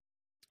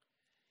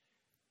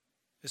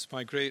It's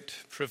my great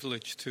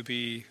privilege to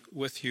be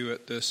with you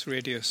at this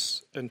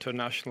Radius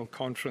International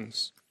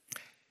Conference.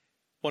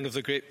 One of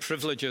the great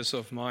privileges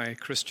of my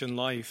Christian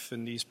life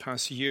in these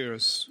past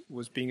years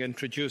was being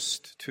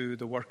introduced to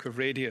the work of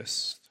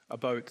Radius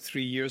about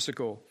 3 years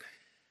ago.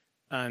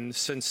 And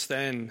since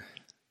then,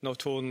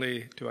 not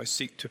only do I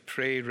seek to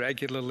pray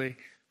regularly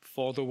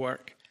for the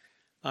work,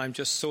 I'm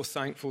just so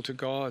thankful to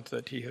God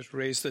that He has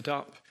raised it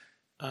up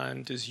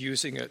and is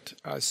using it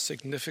as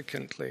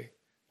significantly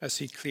as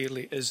He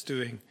clearly is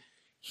doing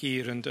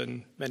here and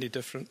in many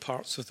different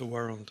parts of the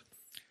world.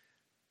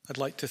 I'd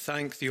like to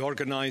thank the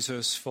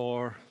organisers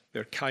for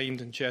their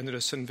kind and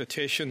generous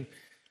invitation,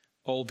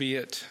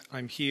 albeit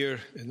I'm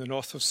here in the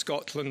north of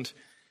Scotland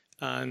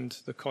and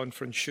the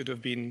conference should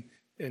have been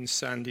in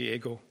San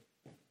Diego.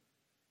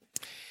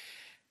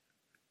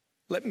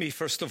 Let me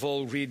first of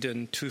all read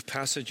in two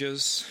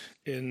passages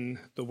in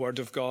the Word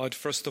of God.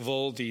 First of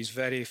all, these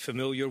very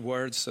familiar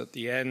words at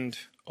the end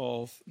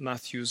of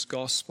Matthew's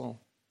Gospel.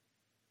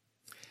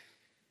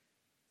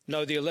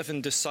 Now the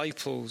 11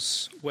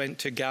 disciples went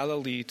to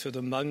Galilee to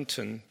the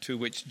mountain to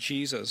which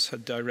Jesus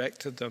had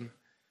directed them.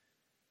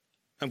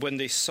 And when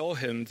they saw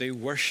him, they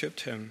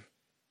worshipped him,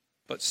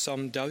 but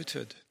some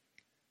doubted.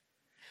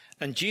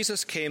 And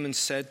Jesus came and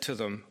said to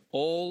them,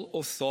 "All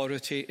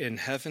authority in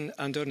heaven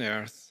and on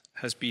earth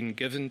has been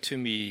given to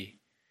me.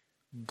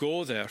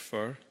 Go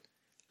therefore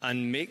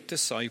and make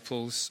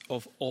disciples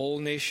of all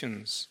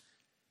nations,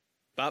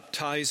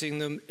 baptizing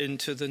them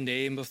into the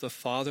name of the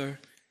Father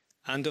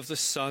and of the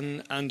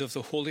Son and of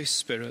the Holy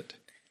Spirit,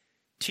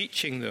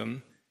 teaching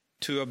them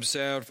to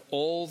observe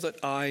all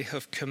that I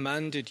have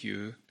commanded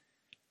you,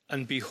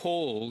 and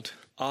behold,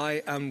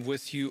 I am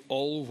with you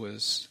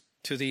always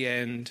to the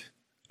end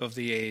of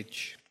the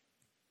age."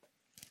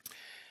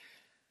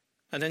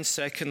 And then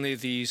secondly,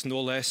 these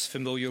no less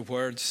familiar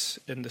words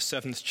in the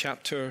 7th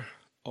chapter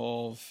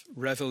of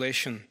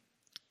Revelation.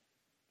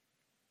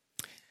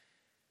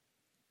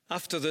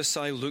 After this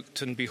I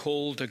looked, and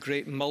behold, a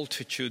great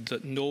multitude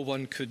that no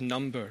one could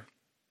number,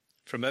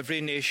 from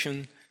every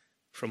nation,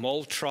 from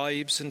all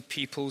tribes and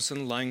peoples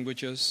and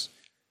languages,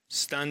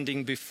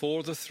 standing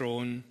before the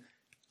throne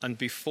and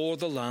before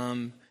the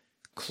Lamb,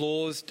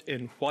 clothed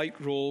in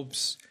white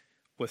robes,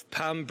 with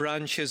palm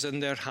branches in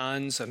their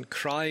hands, and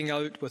crying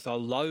out with a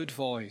loud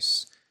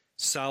voice,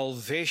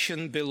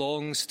 "Salvation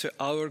belongs to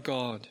our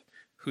God,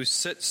 who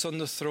sits on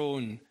the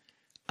throne,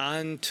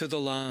 and to the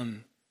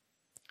Lamb."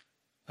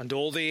 And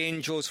all the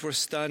angels were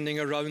standing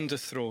around the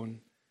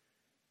throne,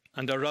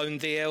 and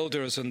around the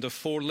elders and the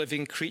 4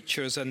 living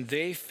creatures, and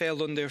they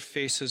fell on their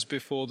faces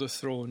before the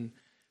throne,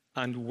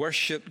 and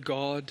worshipped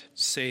God,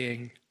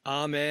 saying,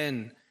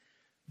 "Amen.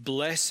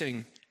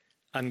 Blessing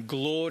and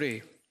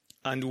glory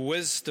and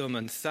wisdom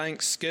and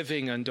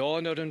thanksgiving and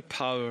honor and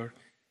power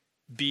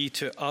be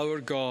to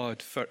our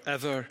God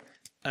forever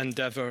and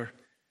ever.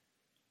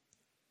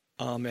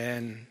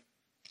 Amen."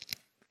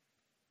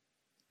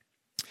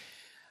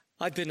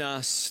 I've been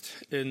asked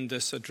in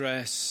this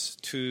address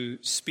to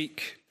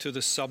speak to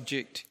the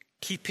subject,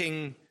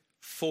 keeping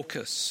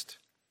focused,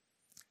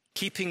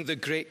 keeping the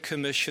Great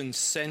Commission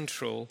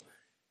central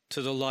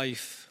to the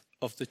life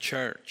of the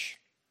church.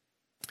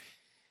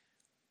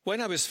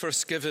 When I was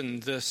first given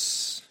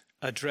this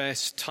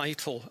address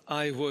title,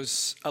 I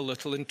was a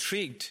little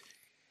intrigued.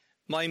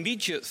 My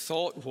immediate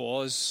thought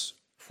was,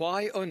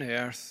 why on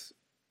earth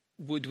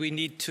would we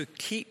need to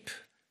keep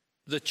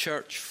the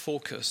church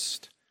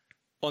focused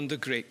on the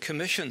Great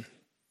Commission?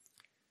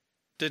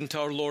 Didn't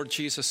our Lord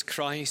Jesus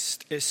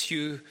Christ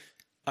issue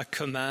a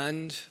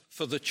command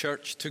for the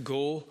church to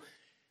go?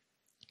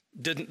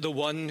 Didn't the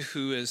one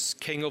who is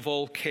King of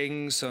all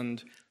kings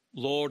and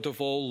Lord of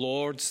all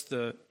lords,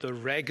 the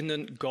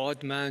regnant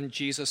God-man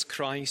Jesus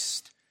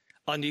Christ,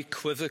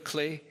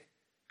 unequivocally,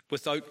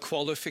 without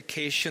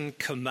qualification,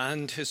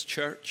 command his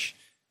church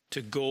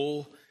to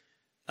go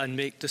and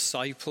make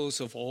disciples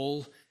of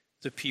all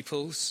the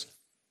peoples?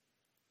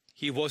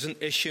 He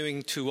wasn't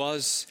issuing to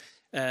us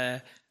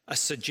a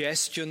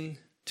suggestion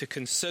to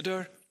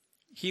consider.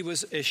 He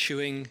was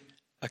issuing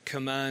a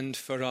command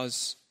for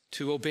us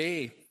to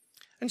obey.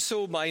 And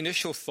so my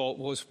initial thought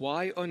was,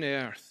 why on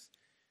earth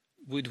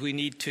would we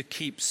need to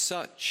keep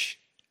such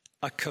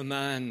a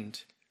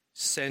command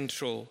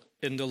central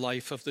in the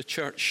life of the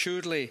church?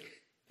 Surely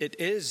it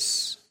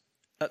is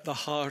at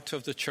the heart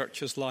of the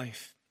church's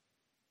life.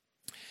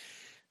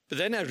 But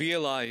then I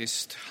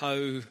realized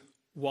how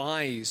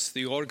wise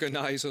the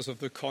organisers of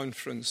the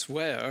conference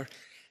were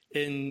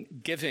in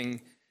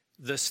giving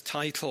this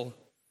title,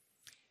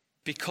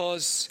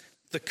 because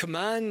the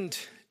command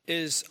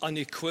is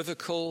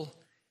unequivocal,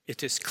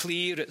 it is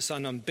clear, it's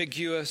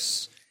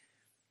unambiguous,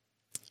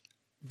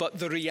 but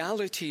the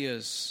reality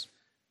is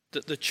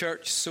that the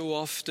church so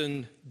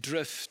often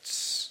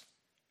drifts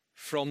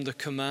from the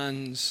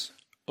commands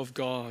of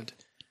God.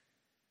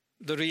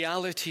 The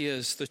reality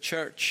is the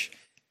church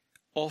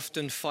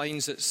often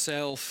finds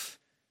itself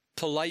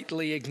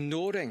politely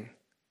ignoring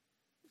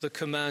the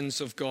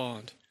commands of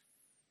God.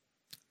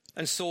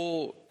 And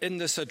so in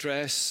this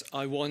address,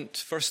 I want,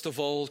 first of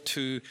all,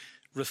 to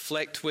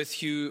reflect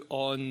with you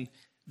on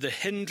the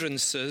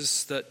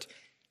hindrances that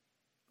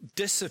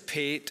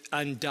dissipate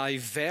and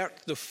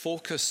divert the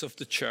focus of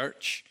the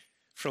church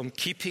from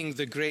keeping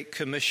the Great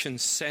Commission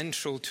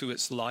central to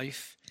its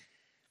life.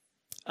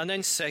 And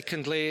then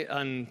secondly,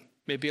 and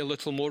maybe a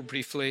little more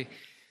briefly,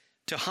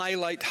 to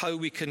highlight how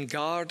we can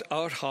guard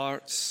our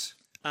hearts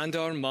and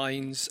our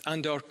minds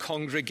and our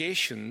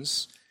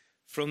congregations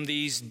from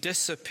these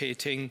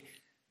dissipating,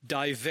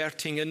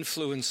 diverting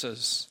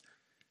influences,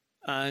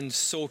 and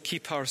so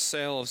keep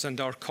ourselves and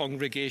our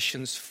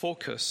congregations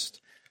focused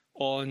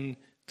on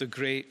the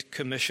Great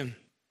Commission.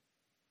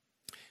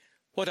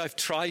 What I've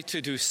tried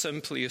to do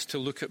simply is to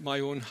look at my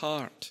own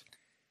heart,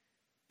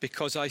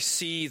 because I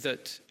see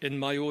that in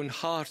my own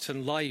heart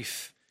and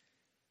life,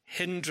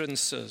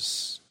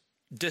 hindrances,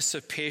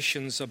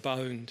 dissipations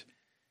abound.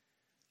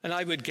 And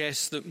I would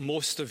guess that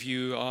most of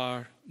you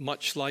are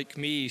much like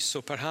me,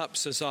 so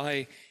perhaps as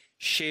I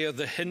share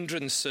the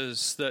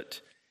hindrances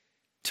that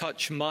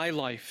touch my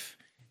life,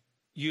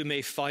 you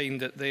may find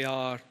that they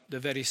are the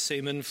very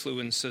same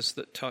influences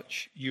that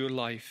touch your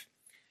life.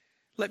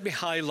 Let me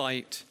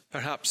highlight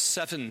perhaps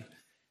 7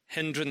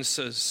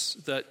 hindrances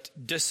that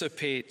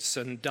dissipates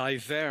and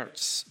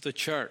diverts the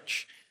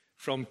church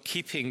from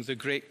keeping the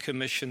Great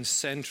Commission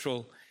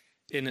central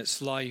in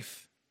its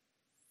life.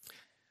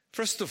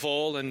 First of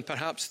all, and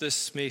perhaps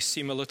this may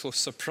seem a little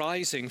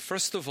surprising,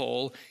 first of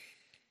all,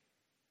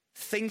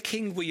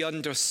 thinking we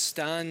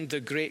understand the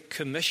Great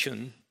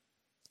Commission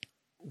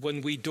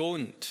when we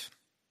don't.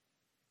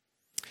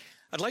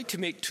 I'd like to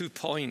make 2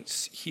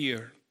 points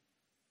here.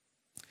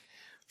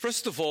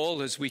 First of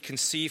all, as we can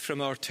see from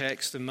our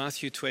text in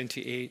Matthew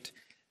 28,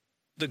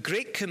 the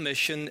Great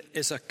Commission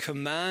is a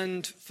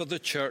command for the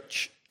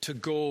church to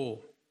go.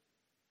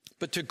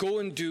 But to go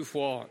and do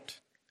what?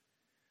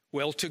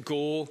 Well, to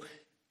go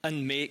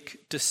and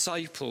make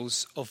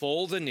disciples of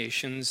all the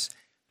nations,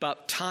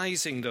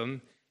 baptizing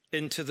them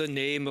into the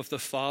name of the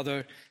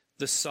Father,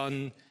 the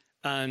Son,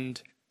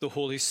 and the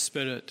Holy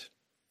Spirit.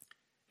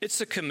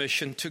 It's a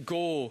commission to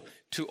go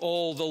to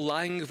all the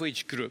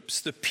language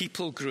groups, the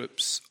people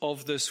groups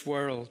of this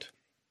world.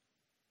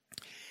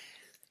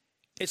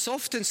 It's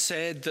often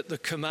said that the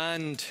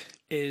command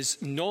is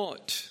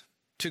not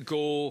to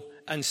go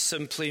and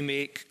simply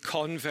make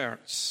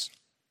converts.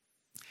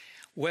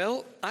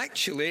 Well,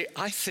 actually,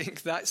 I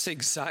think that's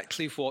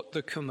exactly what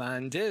the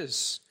command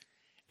is.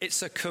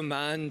 It's a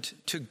command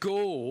to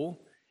go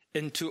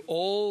into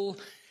all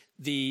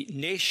the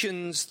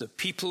nations, the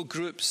people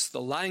groups,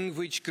 the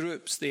language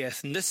groups, the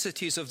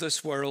ethnicities of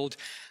this world,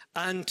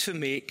 and to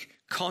make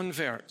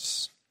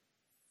converts.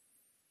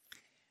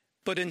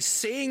 But in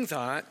saying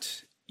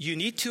that, you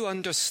need to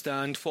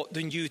understand what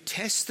the New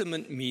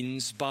Testament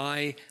means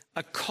by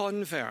a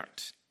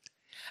convert.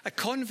 A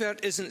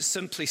convert isn't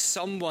simply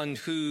someone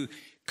who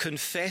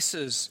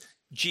confesses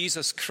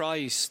Jesus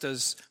Christ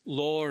as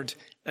Lord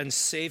and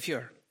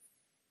Savior.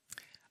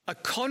 A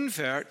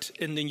convert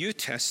in the New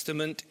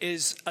Testament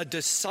is a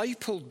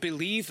discipled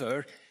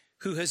believer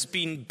who has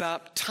been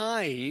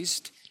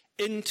baptized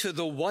into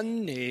the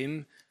one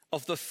name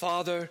of the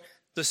Father,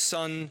 the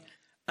Son,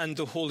 and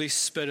the Holy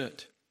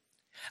Spirit.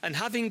 And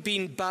having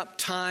been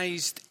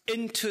baptized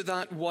into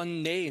that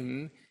one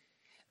name,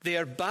 they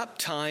are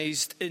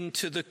baptized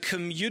into the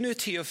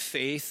community of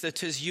faith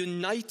that is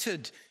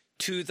united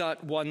to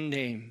that one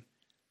name.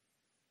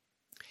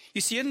 You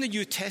see, in the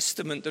New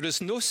Testament, there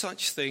is no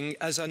such thing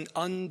as an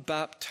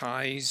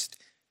unbaptized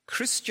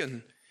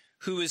Christian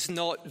who is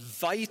not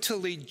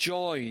vitally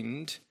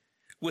joined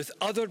with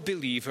other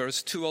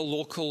believers to a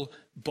local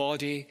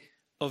body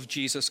of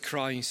Jesus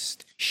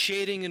Christ,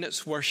 sharing in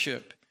its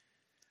worship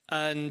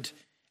and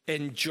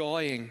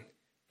enjoying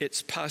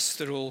its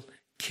pastoral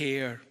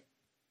care.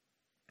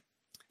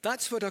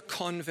 That's what a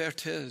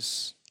convert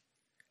is.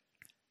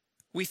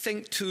 We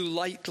think too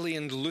lightly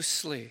and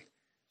loosely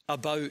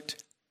about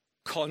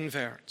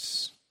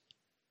converts.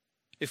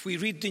 If we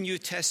read the New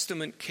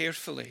Testament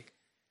carefully,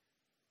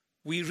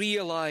 we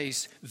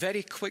realize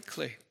very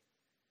quickly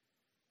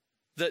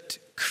that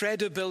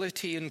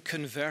credibility in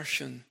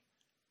conversion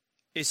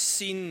is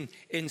seen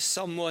in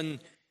someone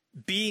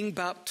being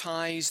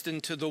baptized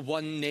into the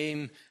one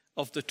name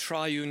of the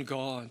triune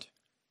God.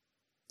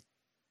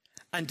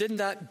 And in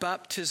that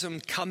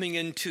baptism, coming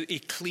into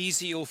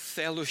ecclesial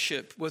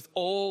fellowship with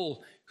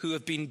all who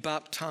have been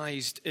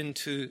baptized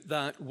into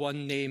that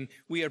one name.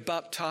 We are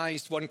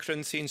baptized, 1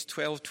 Corinthians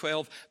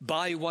 12:12,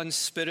 by one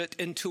Spirit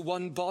into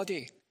one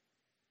body.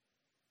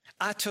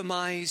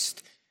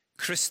 Atomized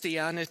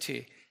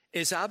Christianity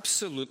is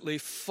absolutely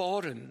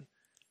foreign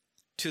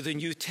to the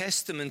New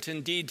Testament.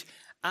 Indeed,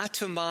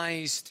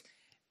 atomized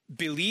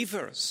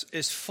believers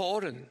is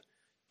foreign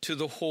to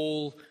the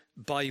whole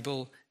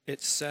Bible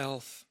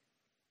itself.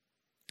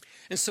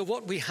 And so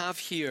what we have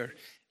here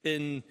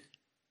in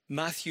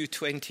Matthew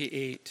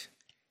 28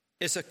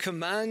 is a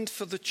command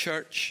for the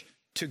church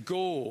to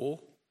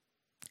go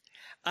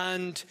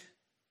and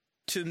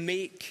to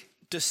make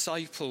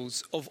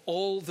disciples of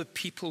all the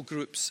people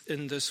groups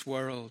in this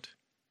world.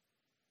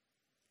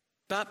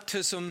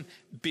 Baptism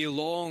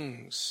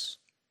belongs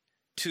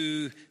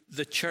to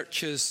the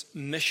church's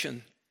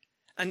mission.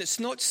 And it's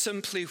not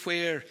simply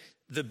where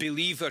the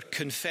believer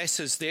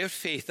confesses their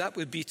faith. That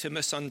would be to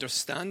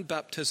misunderstand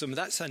baptism.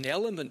 That's an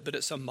element, but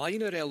it's a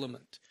minor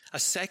element, a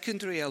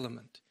secondary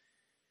element.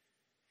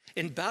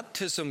 In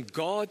baptism,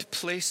 God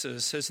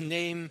places his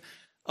name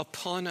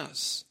upon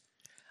us,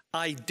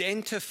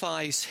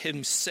 identifies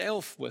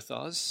himself with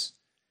us,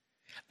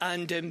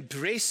 and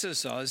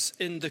embraces us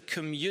in the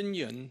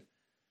communion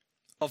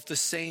of the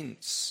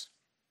saints.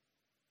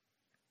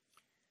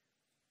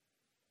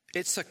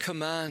 It's a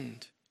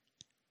command.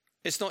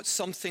 It's not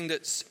something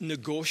that's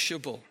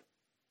negotiable.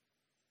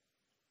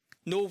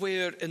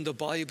 Nowhere in the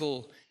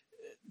Bible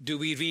do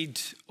we read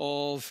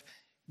of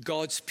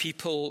God's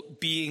people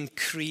being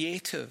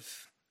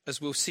creative,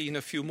 as we'll see in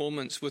a few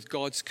moments with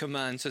God's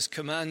commands. His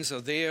commands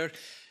are there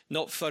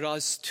not for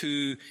us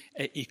to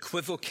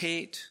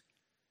equivocate,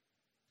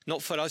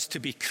 not for us to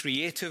be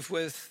creative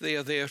with. They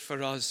are there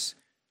for us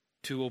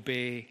to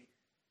obey.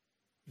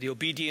 The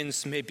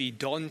obedience may be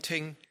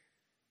daunting.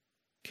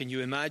 Can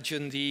you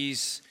imagine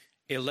these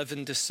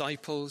 11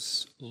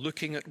 disciples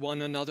looking at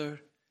one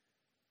another,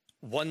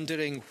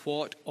 wondering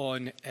what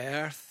on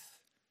earth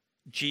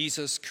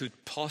Jesus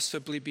could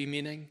possibly be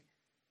meaning?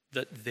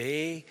 That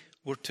they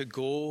were to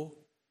go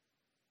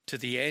to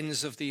the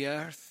ends of the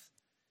earth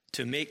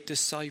to make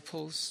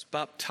disciples,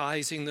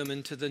 baptizing them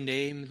into the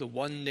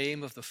one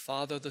name of the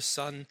Father, the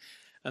Son,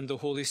 and the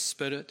Holy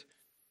Spirit.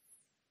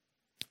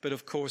 But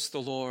of course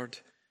the Lord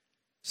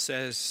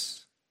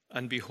says,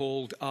 "And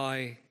behold,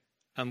 I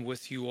am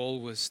with you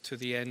always to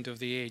the end of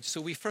the age."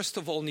 So we first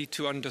of all need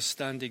to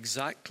understand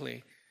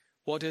exactly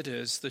what it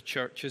is the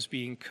church is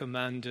being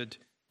commanded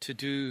to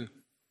do.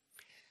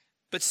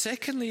 But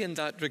secondly, in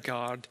that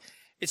regard,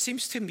 it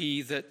seems to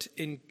me that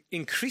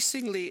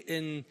increasingly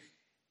in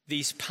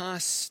these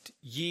past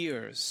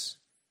years,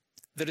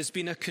 there has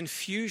been a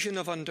confusion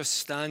of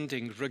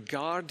understanding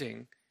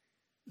regarding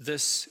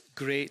this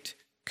Great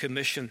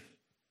Commission.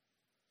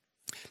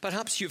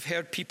 Perhaps you've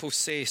heard people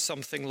say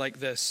something like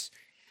this: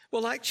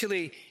 well,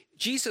 actually,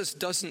 Jesus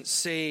doesn't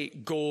say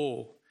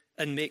go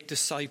and make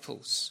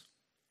disciples.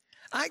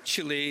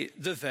 Actually,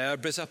 the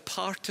verb is a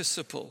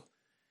participle.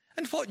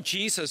 And what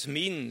Jesus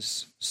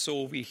means,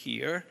 so we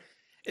hear,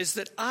 is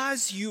that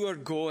as you are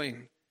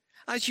going,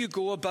 as you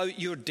go about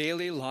your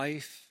daily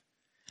life,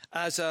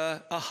 as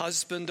a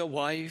husband, a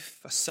wife,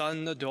 a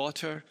son, a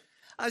daughter,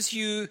 as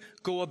you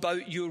go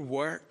about your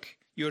work,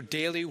 your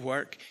daily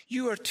work,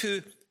 you are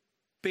to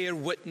bear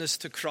witness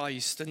to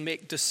Christ and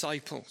make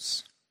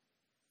disciples.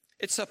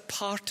 It's a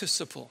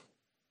participle,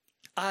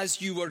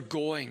 as you are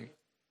going.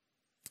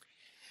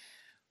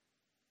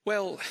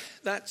 Well,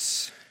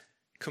 that's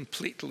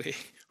completely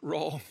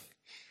wrong.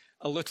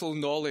 A little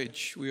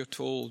knowledge, we are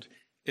told,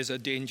 is a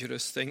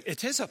dangerous thing.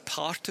 It is a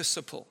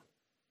participle.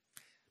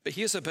 But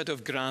here's a bit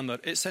of grammar.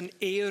 It's an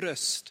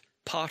aorist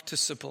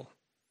participle.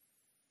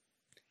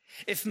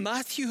 If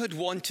Matthew had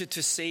wanted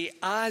to say,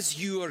 as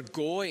you are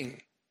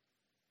going,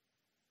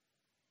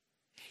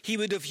 he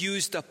would have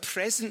used a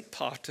present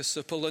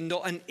participle and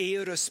not an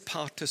aorist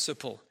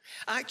participle.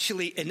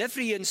 Actually, in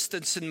every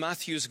instance in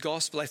Matthew's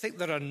gospel, I think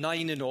there are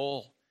 9 in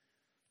all,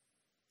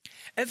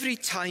 every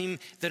time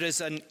there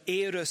is an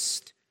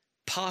aorist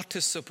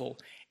participle,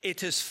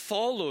 it is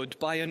followed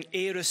by an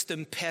aorist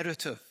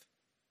imperative.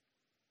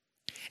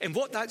 And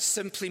what that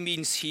simply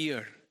means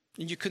here,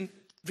 and you can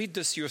read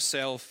this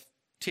yourself,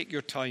 take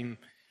your time,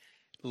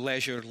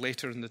 leisure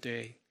later in the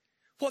day.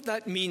 What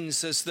that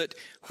means is that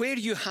where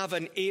you have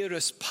an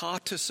aorist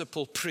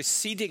participle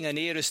preceding an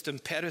aorist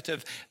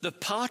imperative, the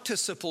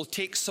participle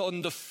takes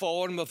on the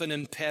form of an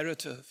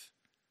imperative.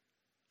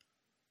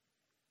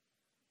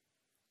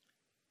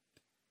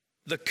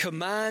 The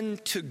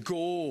command to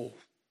go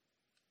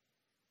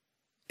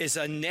is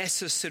a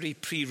necessary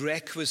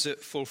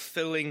prerequisite for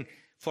fulfilling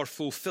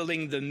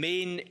the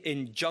main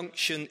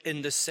injunction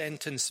in the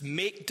sentence,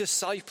 make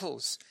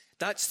disciples.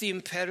 That's the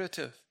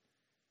imperative.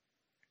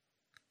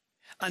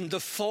 And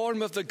the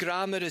form of the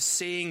grammar is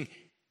saying,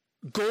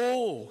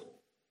 go,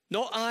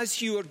 not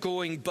as you are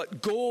going,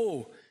 but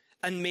go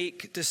and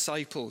make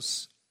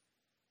disciples.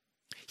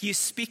 He is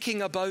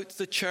speaking about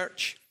the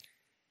church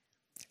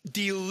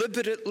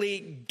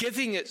deliberately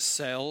giving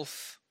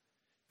itself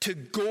to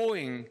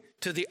going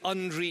to the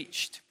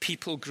unreached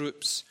people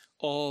groups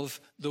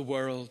of the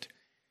world.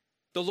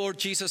 The Lord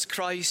Jesus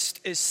Christ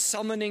is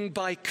summoning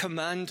by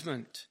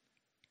commandment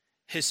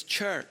his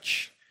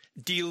church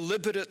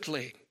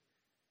deliberately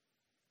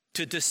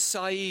to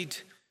decide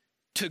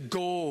to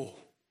go,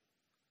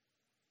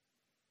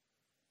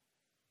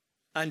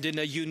 and in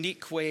a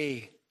unique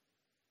way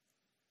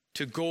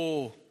to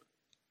go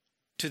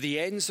to the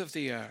ends of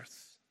the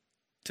earth,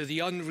 to the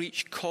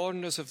unreached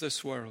corners of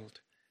this world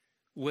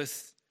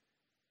with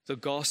the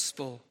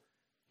gospel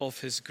of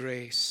his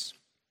grace.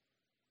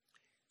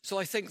 So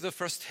I think the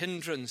first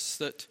hindrance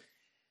that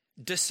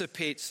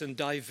dissipates and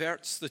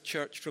diverts the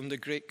church from the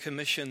Great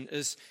Commission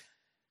is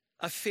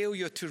a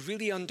failure to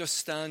really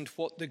understand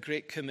what the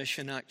Great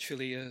Commission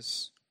actually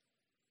is.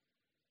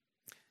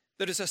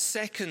 There is a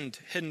second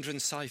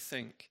hindrance, I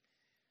think,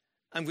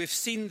 And we've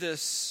seen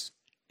this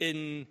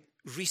in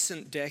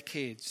recent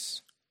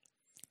decades.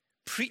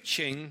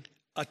 Preaching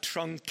a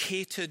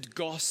truncated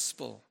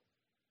gospel.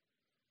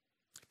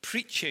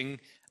 Preaching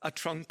a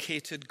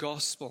truncated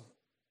gospel.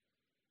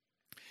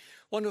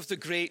 One of the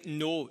great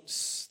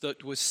notes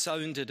that was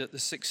sounded at the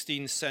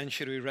 16th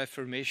century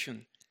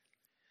Reformation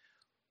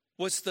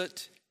was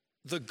that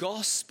the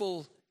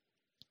gospel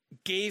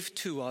gave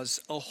to us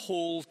a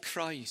whole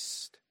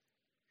Christ.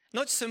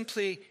 Not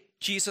simply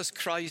Jesus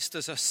Christ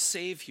as a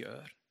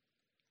savior,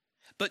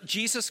 but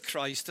Jesus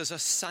Christ as a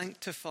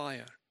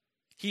sanctifier.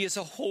 He is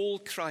a whole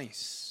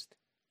Christ.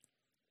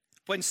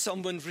 When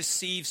someone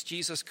receives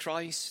Jesus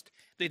Christ,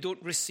 they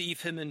don't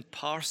receive him in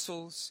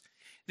parcels.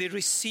 They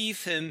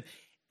receive him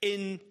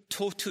in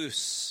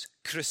totus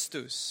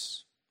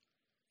Christus.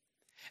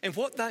 And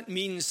what that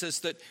means is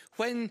that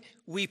when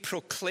we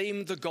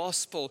proclaim the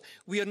gospel,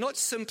 we are not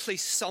simply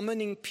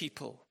summoning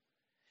people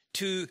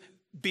to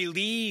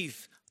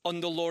believe on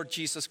the Lord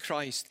Jesus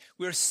Christ.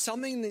 We're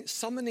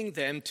summoning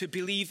them to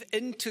believe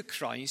into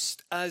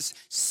Christ as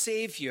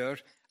Savior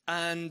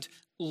and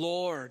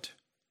Lord.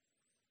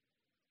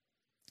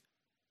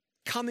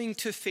 Coming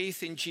to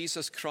faith in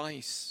Jesus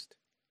Christ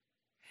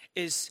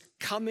is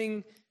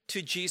coming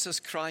to Jesus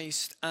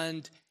Christ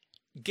and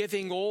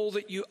giving all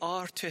that you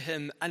are to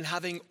him and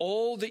having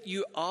all that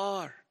you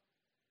are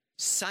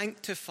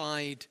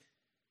sanctified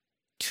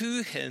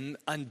to him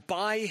and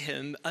by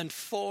him and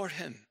for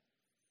him.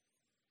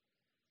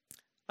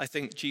 I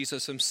think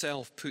Jesus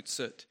himself puts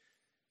it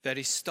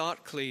very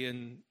starkly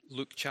in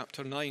Luke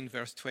chapter 9,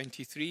 verse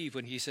 23,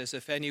 when he says,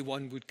 if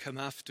anyone would come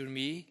after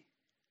me,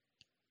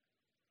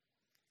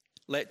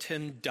 let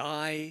him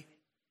die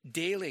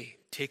daily,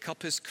 take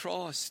up his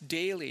cross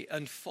daily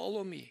and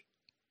follow me.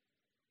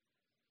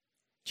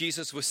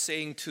 Jesus was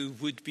saying to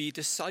would-be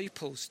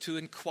disciples, to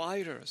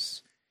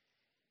inquirers,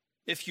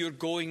 if you're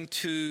going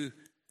to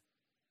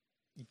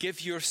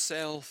give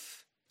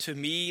yourself to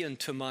me and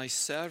to my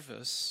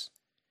service,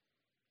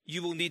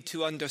 you will need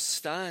to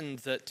understand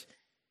that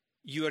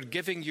you are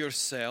giving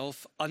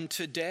yourself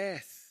unto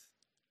death.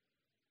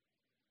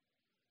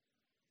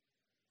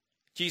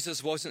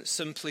 Jesus wasn't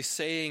simply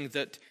saying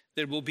that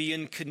there will be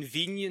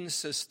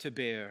inconveniences to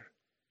bear.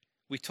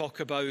 We talk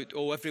about,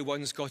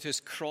 everyone's got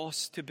his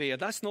cross to bear.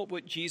 That's not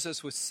what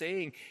Jesus was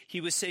saying.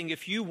 He was saying,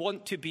 if you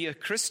want to be a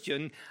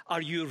Christian,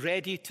 are you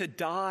ready to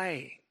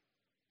die?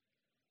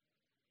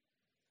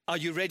 Are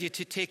you ready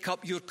to take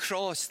up your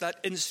cross, that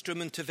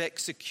instrument of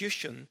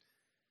execution,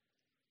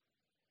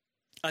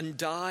 and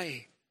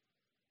die?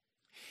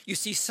 You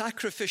see,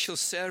 sacrificial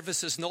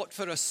service is not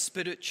for a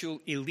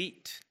spiritual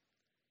elite.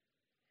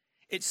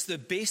 It's the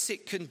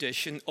basic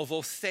condition of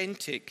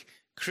authentic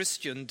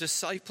Christian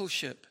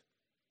discipleship.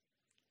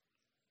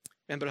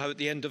 Remember how at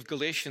the end of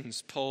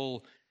Galatians,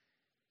 Paul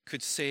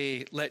could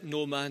say, let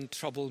no man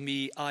trouble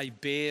me, I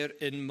bear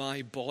in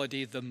my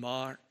body the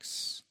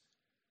marks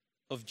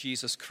of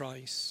Jesus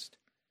Christ.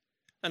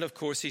 And of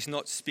course, he's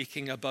not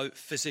speaking about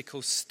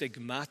physical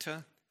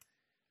stigmata.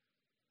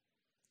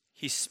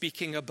 He's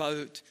speaking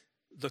about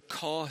the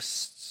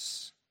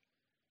costs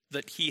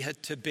that he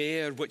had to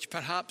bear, which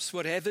perhaps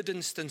were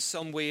evidenced in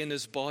some way in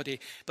his body.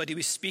 But he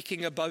was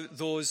speaking about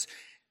those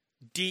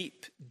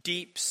deep,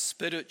 deep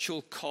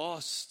spiritual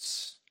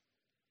costs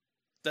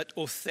that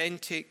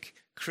authentic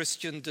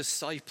Christian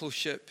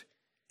discipleship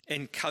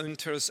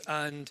encounters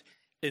and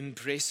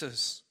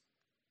embraces.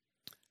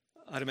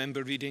 I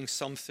remember reading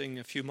something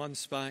a few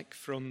months back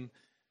from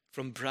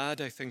Brad,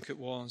 I think it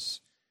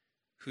was,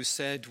 who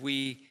said,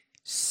 we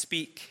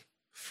speak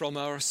from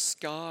our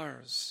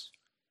scars.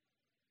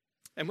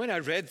 And when I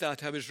read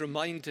that, I was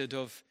reminded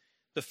of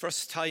the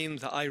first time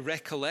that I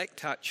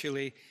recollect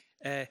actually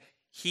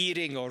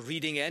hearing or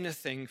reading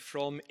anything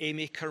from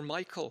Amy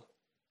Carmichael.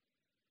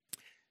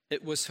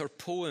 It was her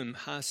poem,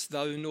 Hast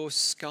Thou No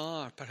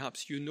Scar?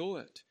 Perhaps you know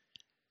it.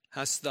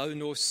 Hast thou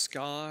no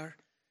scar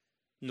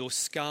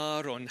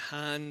on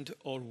hand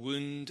or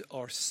wound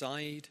or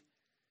side?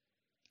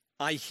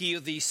 I hear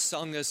thee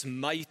sung as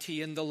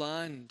mighty in the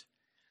land.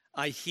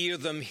 I hear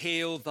them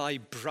hail thy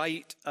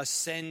bright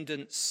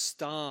ascendant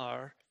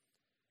star.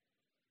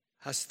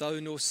 Hast thou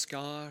no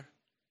scar,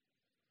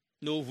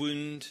 no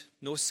wound,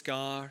 no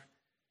scar?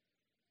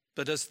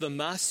 But as the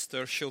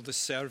master shall the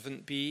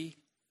servant be,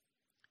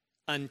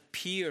 and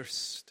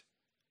pierced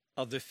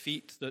are the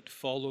feet that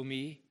follow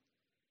me.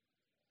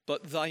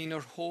 But thine are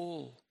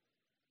whole.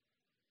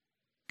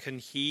 Can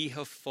he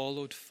have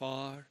followed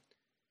far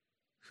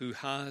who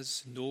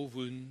has no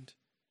wound,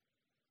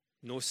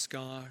 no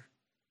scar?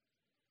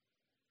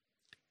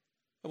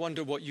 I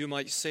wonder what you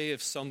might say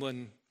if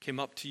someone came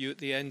up to you at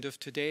the end of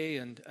today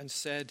and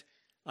said,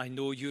 I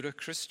know you're a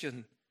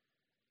Christian.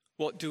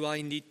 What do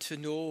I need to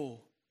know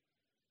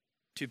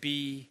to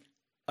be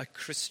a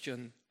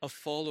Christian, a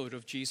follower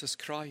of Jesus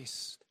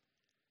Christ?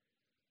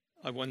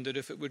 I wonder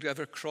if it would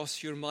ever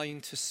cross your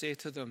mind to say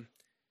to them,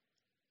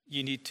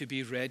 you need to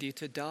be ready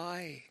to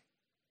die.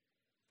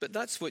 But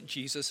that's what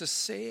Jesus is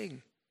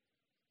saying.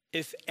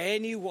 If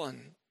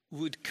anyone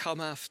would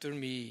come after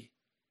me,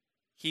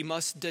 He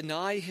must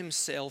deny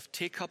himself,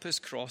 take up his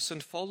cross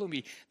and follow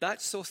me.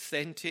 That's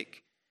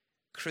authentic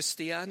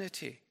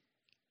Christianity.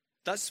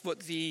 That's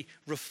what the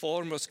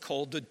reformers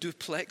called the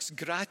duplex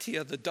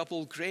gratia, the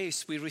double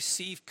grace. We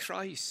receive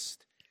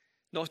Christ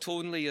not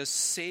only as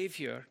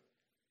Savior,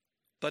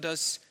 but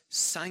as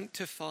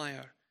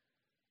sanctifier.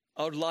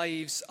 Our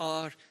lives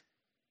are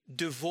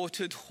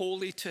devoted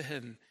wholly to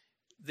him.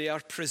 They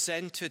are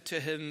presented to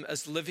him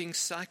as living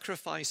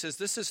sacrifices.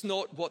 This is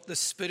not what the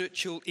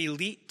spiritual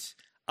elite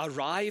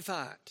arrive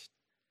at.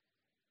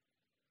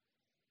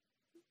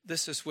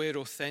 This is where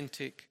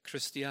authentic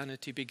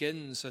Christianity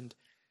begins. And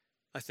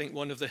I think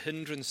one of the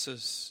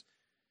hindrances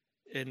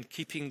in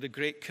keeping the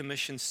Great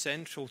Commission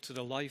central to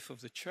the life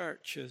of the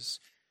church is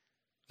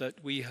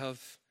that we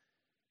have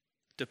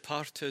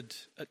departed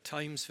at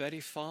times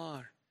very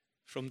far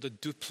from the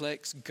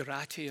duplex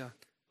gratia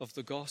of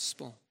the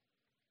gospel.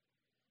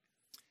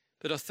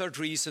 But a third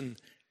reason,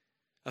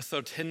 a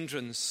third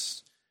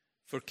hindrance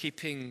for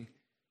keeping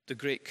the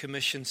Great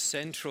Commission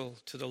central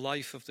to the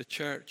life of the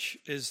church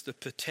is the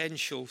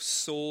potential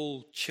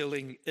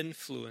soul-chilling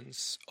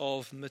influence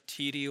of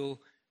material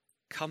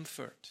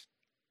comfort.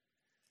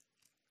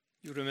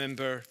 You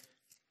remember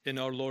in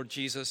our Lord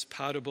Jesus'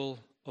 parable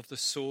of the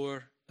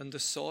sower and the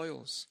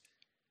soils,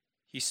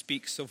 he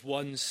speaks of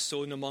one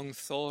sown among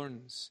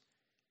thorns.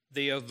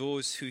 They are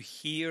those who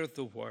hear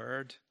the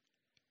word,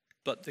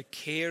 but the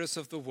cares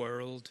of the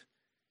world,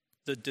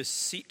 the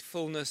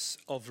deceitfulness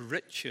of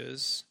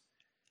riches,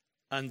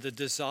 and the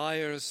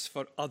desires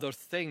for other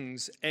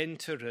things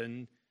enter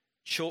in,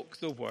 choke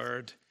the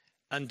word,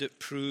 and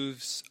it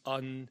proves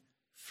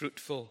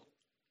unfruitful.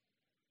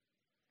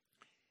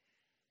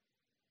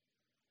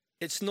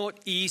 It's not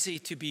easy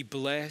to be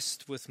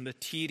blessed with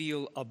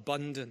material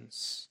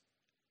abundance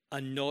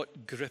and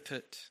not grip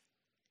it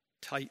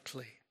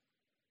tightly.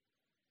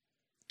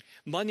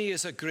 Money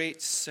is a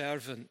great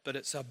servant, but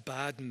it's a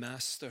bad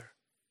master.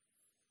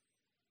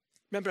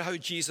 Remember how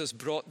Jesus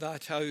brought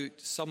that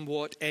out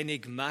somewhat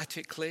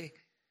enigmatically,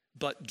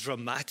 but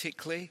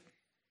dramatically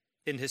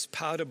in his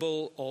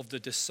parable of the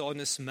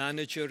dishonest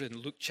manager in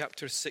Luke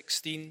chapter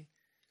 16.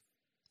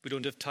 We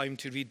don't have time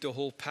to read the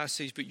whole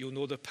passage, but you'll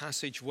know the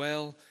passage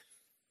well.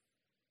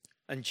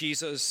 And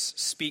Jesus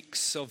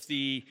speaks of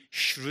the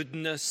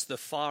shrewdness, the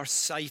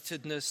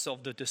far-sightedness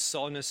of the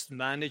dishonest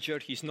manager.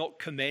 He's not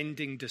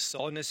commending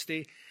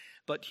dishonesty,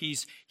 but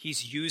he's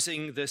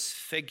using this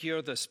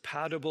figure, this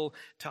parable,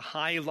 to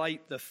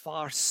highlight the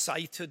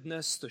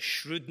far-sightedness, the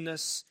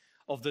shrewdness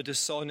of the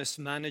dishonest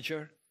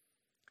manager.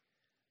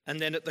 And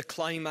then at the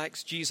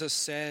climax, Jesus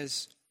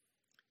says,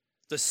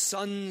 the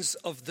sons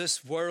of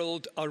this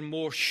world are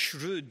more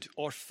shrewd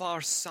or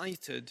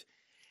far-sighted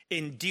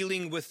in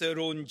dealing with their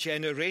own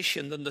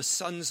generation than the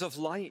sons of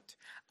light.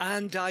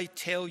 And I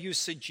tell you,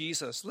 said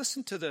Jesus,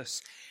 listen to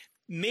this,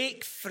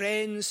 make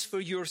friends for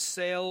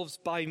yourselves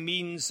by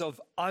means of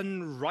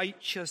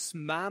unrighteous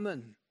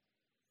mammon,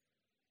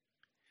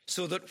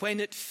 so that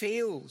when it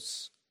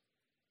fails,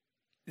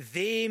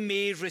 they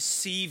may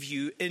receive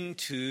you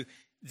into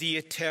the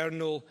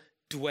eternal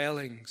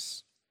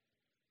dwellings.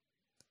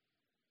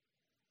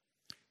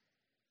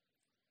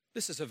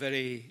 This is a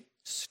very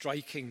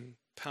striking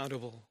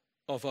parable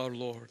of our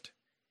Lord.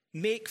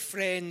 Make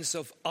friends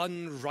of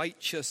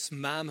unrighteous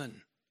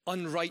mammon,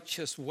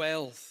 unrighteous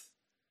wealth,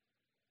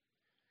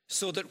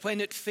 so that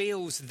when it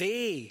fails,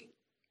 they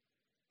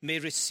may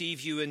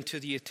receive you into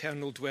the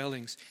eternal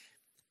dwellings.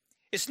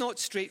 It's not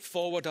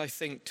straightforward, I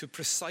think, to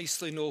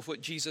precisely know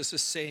what Jesus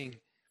is saying.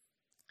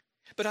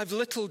 But I've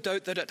little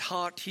doubt that at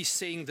heart he's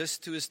saying this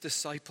to his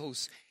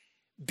disciples.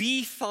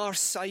 Be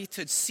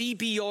far-sighted, see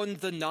beyond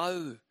the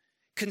now.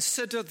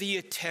 Consider the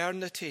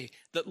eternity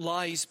that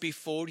lies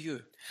before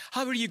you.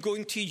 How are you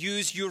going to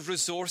use your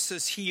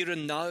resources here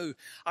and now?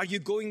 Are you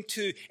going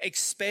to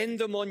expend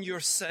them on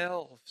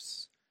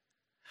yourselves?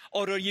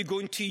 Or are you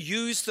going to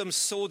use them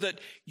so that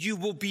you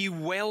will be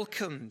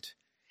welcomed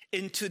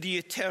into the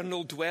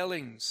eternal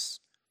dwellings?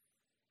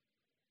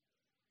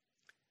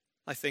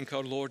 I think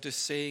our Lord is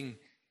saying,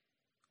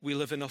 we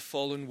live in a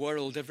fallen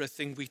world.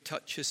 Everything we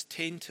touch is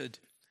tainted.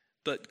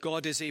 But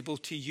God is able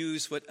to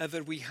use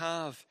whatever we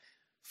have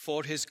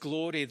for his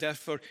glory.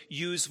 Therefore,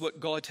 use what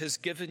God has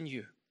given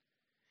you,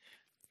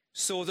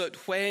 so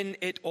that when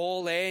it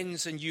all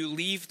ends and you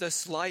leave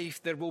this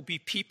life, there will be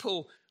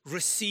people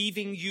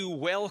receiving you,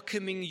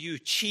 welcoming you,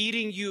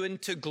 cheering you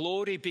into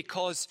glory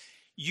because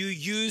you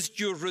used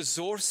your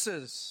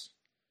resources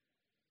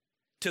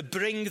to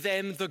bring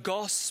them the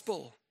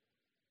gospel.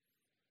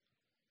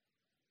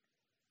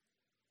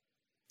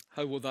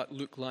 How will that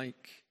look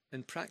like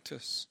in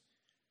practice?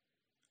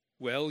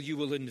 Well, you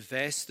will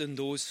invest in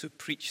those who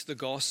preach the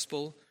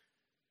gospel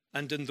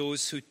and in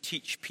those who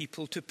teach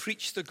people to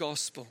preach the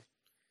gospel.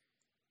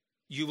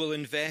 You will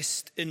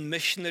invest in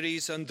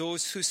missionaries and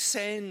those who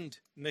send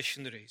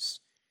missionaries.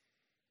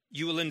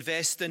 You will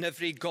invest in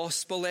every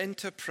gospel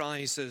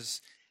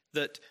enterprises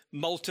that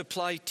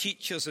multiply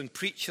teachers and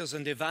preachers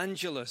and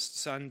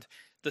evangelists and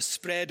the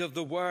spread of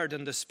the word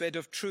and the spread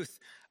of truth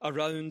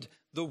around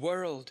the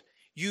world.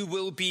 You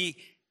will be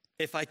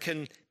if I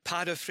can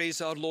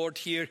paraphrase our Lord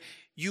here,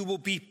 you will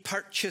be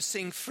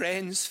purchasing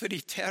friends for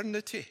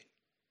eternity.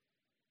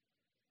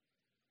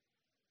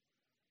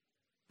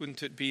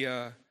 Wouldn't it be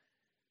an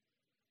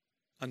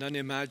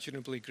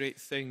unimaginably great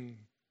thing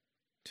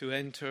to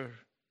enter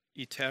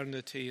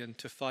eternity and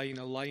to find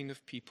a line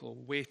of people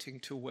waiting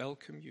to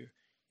welcome you?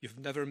 You've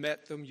never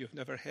met them, you've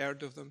never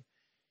heard of them.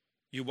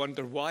 You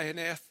wonder why on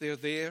earth they're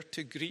there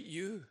to greet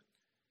you.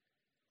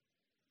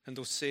 And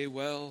they'll say,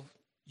 well,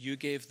 you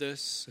gave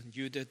this and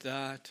you did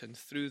that, and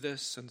through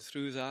this and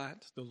through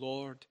that, the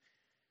Lord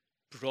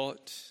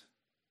brought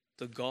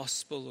the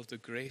gospel of the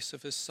grace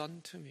of his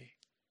Son to me.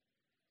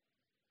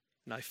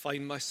 And I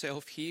find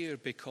myself here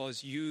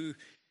because you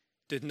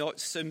did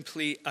not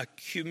simply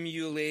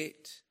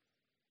accumulate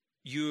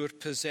your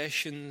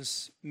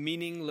possessions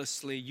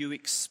meaninglessly. You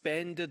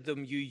expended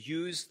them, you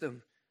used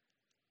them.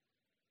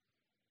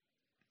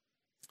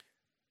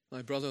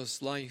 My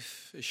brothers,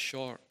 life is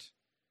short,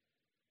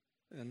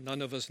 and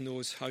none of us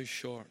knows how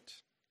short.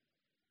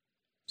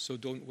 So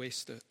don't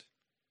waste it.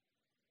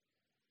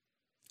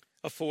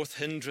 A fourth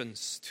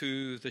hindrance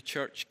to the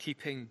church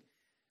keeping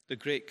the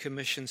Great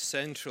Commission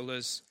central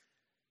is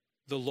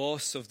the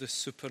loss of the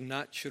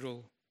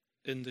supernatural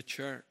in the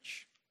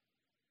church.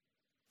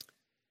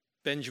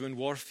 Benjamin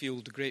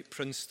Warfield, the great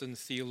Princeton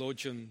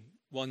theologian,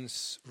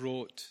 once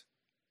wrote,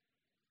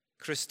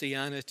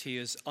 Christianity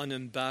is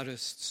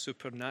unembarrassed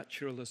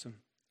supernaturalism.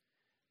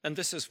 And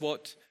this is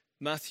what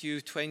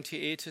Matthew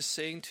 28 is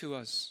saying to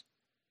us.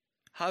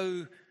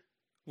 How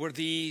were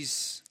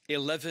these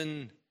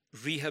 11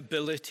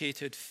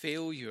 rehabilitated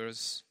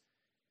failures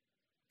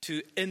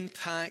to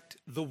impact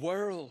the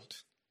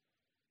world?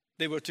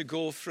 They were to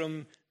go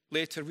from,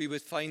 later we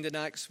would find in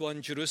Acts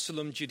 1,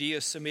 Jerusalem,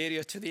 Judea,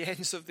 Samaria, to the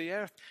ends of the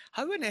earth.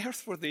 How on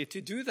earth were they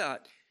to do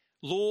that?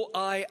 Lo,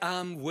 I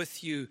am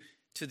with you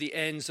to the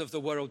ends of the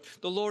world.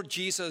 The Lord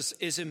Jesus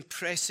is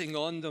impressing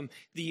on them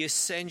the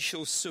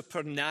essential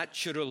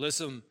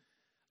supernaturalism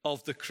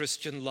of the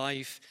Christian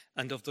life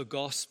and of the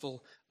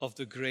gospel of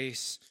the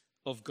grace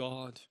of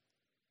God.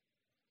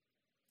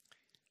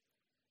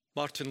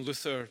 Martin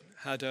Luther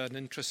had an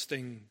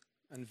interesting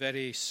and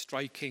very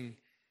striking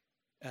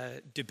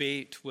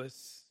debate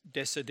with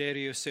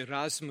Desiderius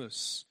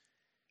Erasmus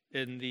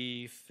in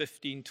the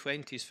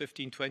 1520s,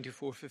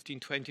 1524,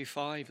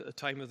 1525, at the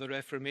time of the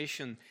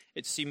Reformation.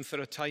 It seemed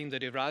for a time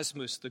that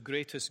Erasmus, the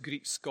greatest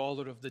Greek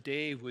scholar of the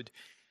day, would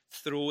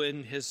throw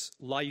in his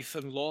life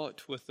and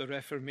lot with the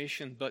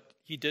Reformation, but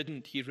he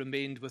didn't. He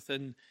remained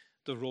within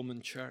the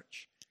Roman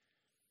Church.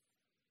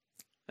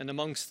 And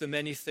amongst the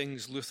many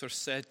things Luther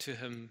said to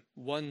him,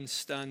 one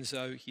stands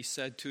out. He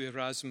said to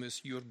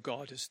Erasmus, your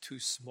God is too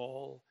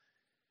small.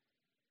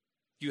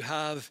 You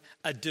have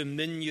a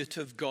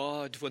diminutive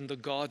God when the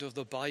God of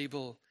the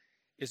Bible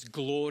is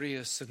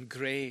glorious and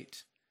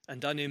great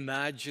and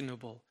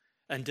unimaginable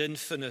and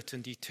infinite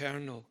and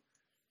eternal.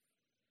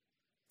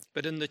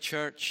 But in the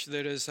church,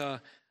 there is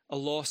a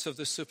loss of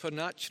the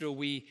supernatural.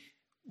 We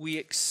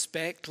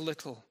expect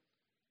little.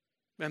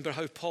 Remember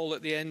how Paul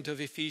at the end of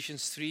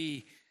Ephesians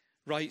 3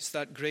 writes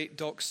that great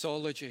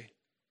doxology.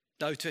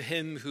 Now to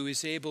him who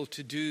is able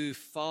to do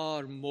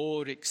far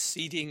more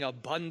exceeding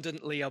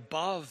abundantly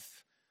above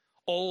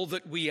all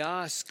that we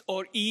ask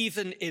or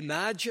even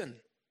imagine,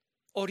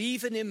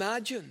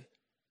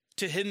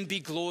 to him be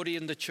glory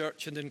in the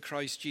church and in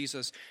Christ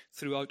Jesus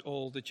throughout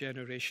all the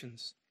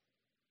generations.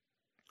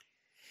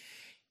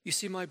 You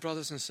see, my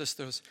brothers and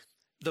sisters,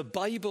 the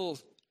Bible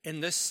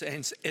in this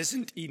sense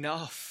isn't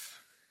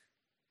enough.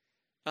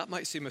 That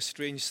might seem a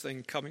strange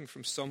thing coming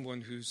from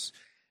someone who's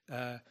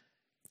a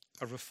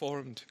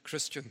Reformed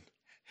Christian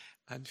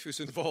and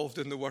who's involved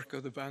in the work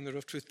of the Banner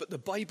of Truth, but the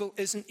Bible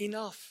isn't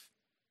enough.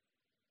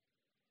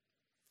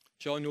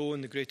 John Owen,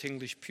 the great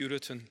English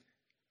Puritan,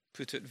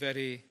 put it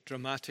very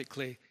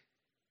dramatically,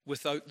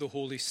 without the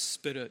Holy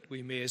Spirit,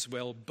 we may as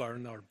well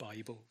burn our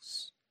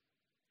Bibles.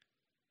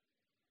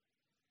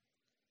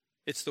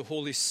 It's the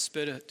Holy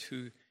Spirit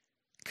who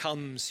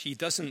comes. He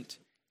doesn't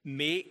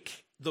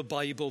make the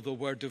Bible the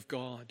Word of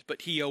God,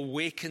 but he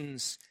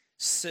awakens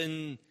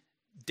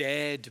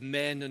sin-dead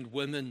men and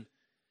women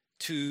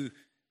to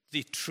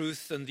the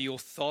truth and the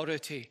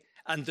authority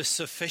and the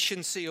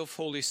sufficiency of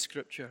Holy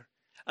Scripture,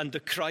 and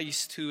the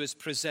Christ who is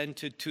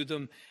presented to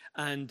them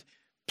and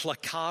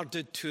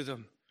placarded to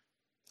them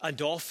and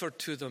offered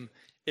to them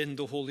in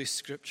the Holy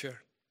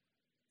Scripture.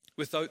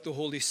 Without the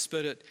Holy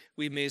Spirit,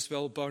 we may as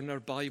well burn our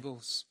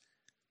Bibles.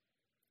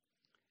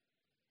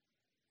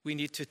 We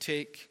need to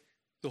take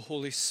the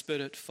Holy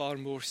Spirit far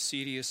more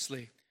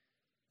seriously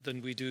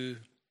than we do.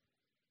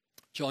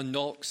 John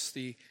Knox,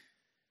 the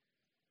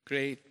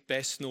great,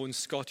 best-known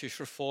Scottish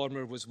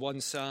reformer, was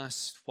once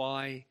asked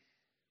why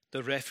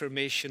the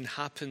Reformation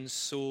happened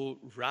so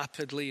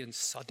rapidly and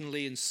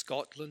suddenly in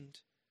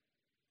Scotland.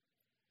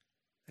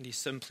 And he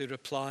simply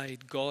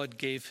replied, God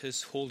gave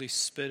his Holy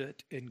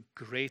Spirit in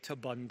great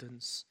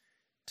abundance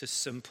to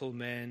simple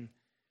men.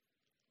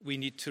 We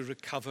need to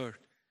recover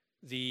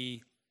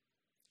the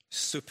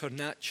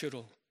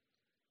supernatural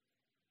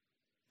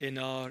in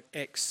our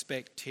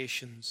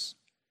expectations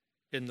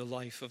in the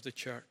life of the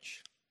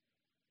church.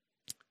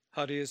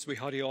 As we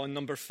hurry on,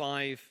 number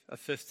 5, a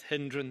fifth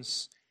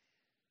hindrance,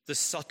 the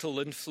subtle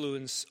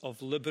influence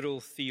of liberal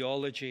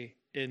theology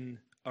in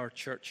our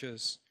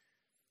churches.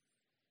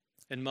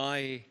 In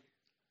my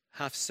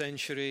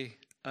half-century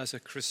as a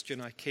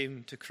Christian, I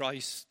came to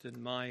Christ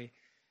in my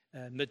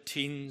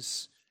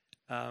mid-teens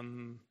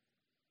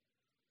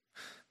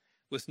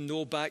with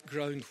no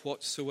background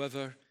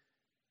whatsoever,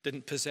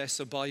 didn't possess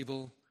a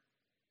Bible,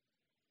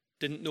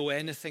 didn't know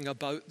anything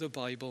about the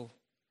Bible,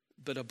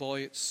 but a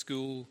boy at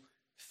school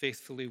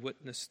faithfully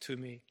witnessed to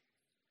me.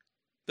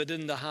 But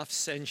in the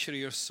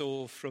half-century or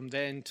so from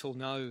then till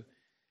now,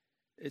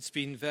 it's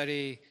been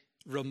very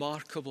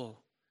remarkable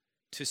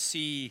to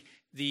see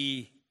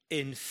the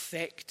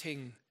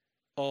infecting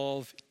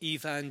of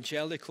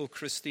evangelical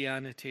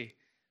Christianity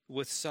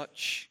with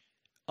such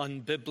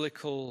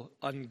unbiblical,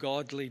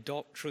 ungodly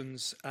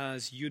doctrines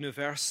as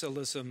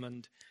universalism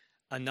and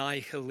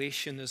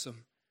annihilationism.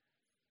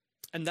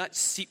 And that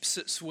seeps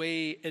its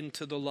way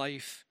into the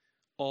life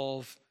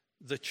of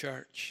the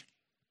church.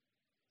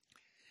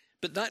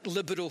 But that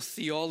liberal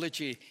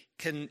theology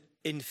can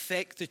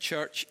infect the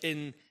church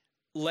in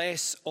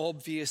less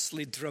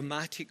obviously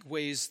dramatic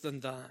ways than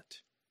that.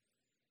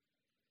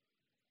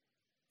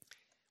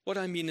 What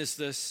I mean is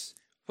this: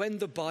 when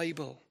the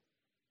Bible,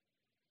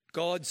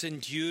 God's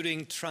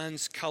enduring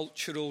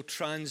transcultural,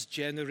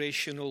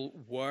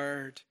 transgenerational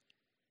word,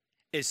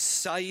 is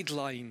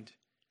sidelined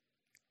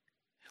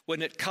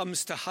when it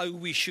comes to how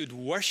we should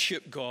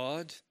worship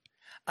God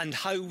and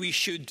how we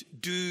should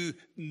do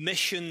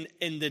mission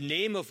in the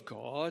name of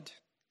God,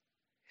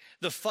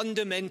 the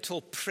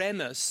fundamental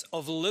premise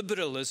of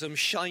liberalism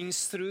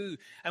shines through.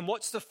 And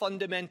what's the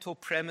fundamental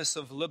premise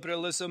of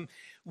liberalism?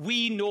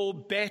 We know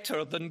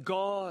better than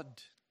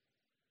God.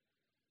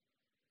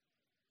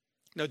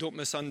 Now, don't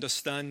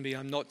misunderstand me.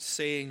 I'm not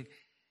saying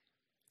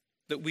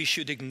that we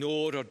should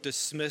ignore or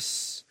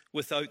dismiss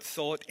without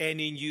thought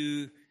any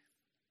new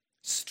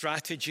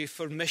strategy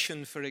for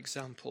mission, for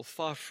example.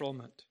 Far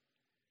from it.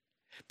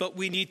 But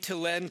we need to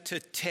learn to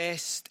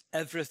test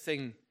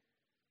everything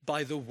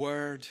by the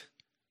word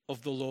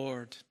of the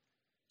Lord,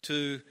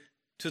 to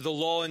the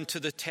law and to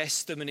the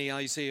testimony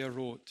Isaiah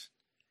wrote.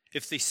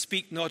 If they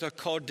speak not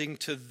according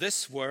to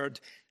this word,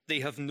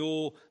 they have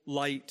no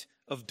light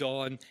of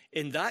dawn.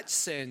 In that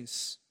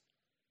sense,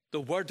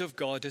 the word of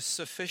God is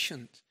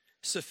sufficient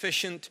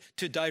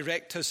to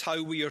direct us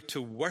how we are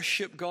to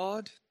worship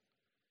God,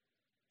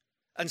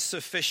 and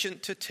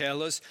sufficient to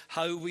tell us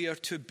how we are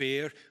to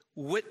bear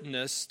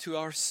witness to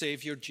our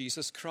Savior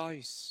Jesus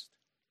Christ.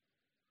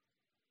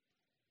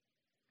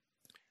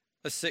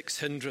 A sixth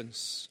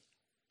hindrance,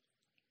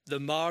 the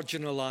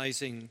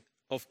marginalizing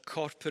of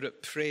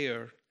corporate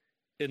prayer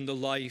in the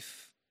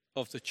life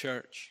of the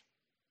church.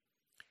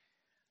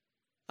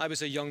 I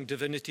was a young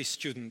divinity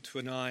student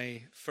when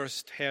I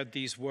first heard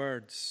these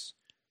words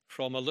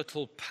from a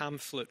little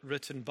pamphlet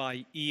written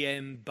by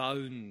E.M.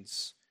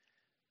 Bounds,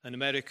 an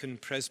American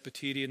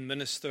Presbyterian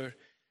minister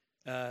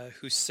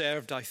who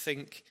served, I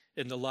think,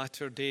 in the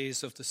latter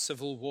days of the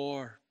Civil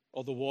War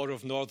or the War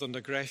of Northern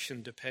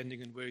Aggression,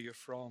 depending on where you're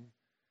from.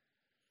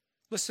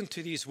 Listen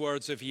to these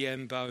words of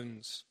E.M.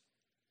 Bounds.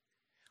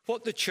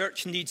 What the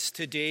church needs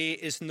today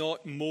is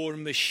not more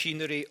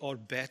machinery or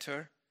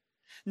better,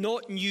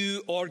 not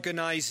new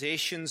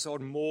organizations or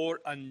more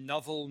and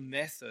novel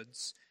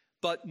methods,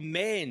 but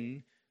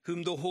men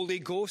whom the Holy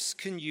Ghost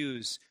can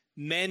use,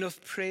 men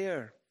of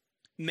prayer,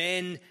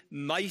 men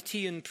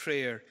mighty in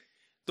prayer.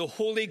 The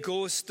Holy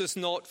Ghost does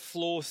not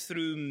flow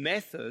through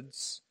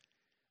methods,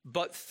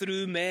 but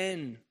through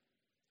men.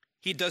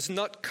 He does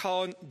not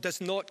come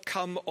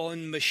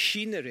on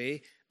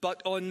machinery,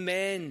 but on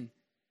men.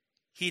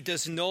 He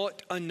does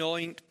not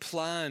anoint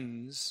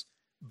plans,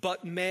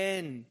 but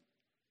men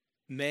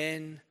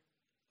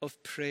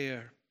of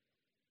prayer.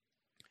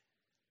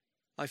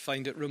 I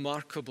find it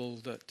remarkable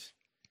that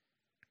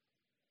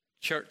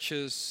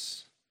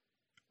churches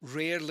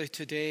rarely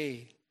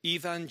today,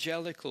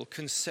 evangelical,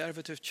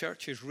 conservative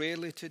churches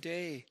rarely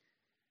today,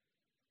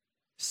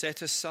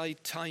 set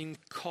aside time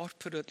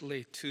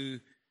corporately to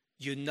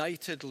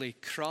unitedly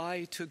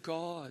cry to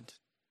God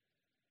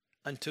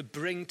and to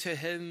bring to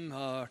Him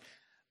our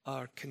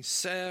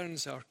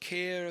concerns, our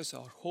cares,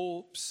 our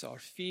hopes, our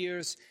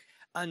fears,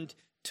 and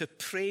to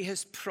pray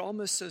His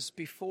promises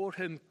before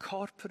Him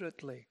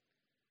corporately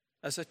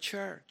as a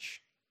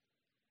church.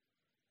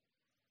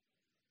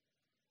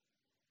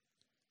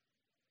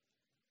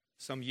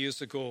 Some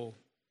years ago,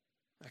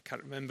 I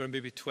can't remember,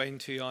 maybe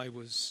 20, I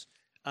was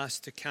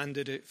asked to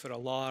candidate for a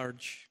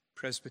large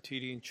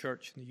Presbyterian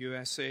church in the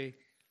USA.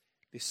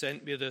 They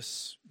sent me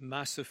this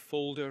massive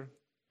folder,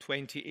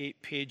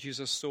 28 pages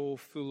or so,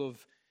 full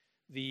of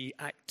the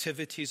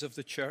activities of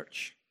the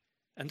church.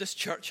 And this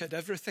church had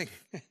everything.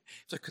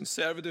 It's a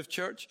conservative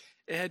church.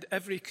 It had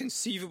every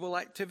conceivable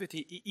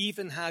activity. It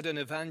even had an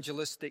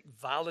evangelistic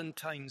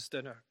Valentine's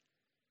dinner.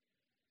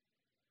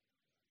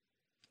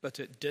 But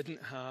it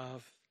didn't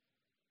have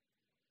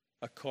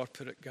a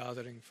corporate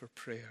gathering for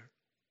prayer.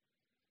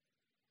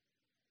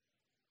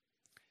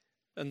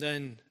 And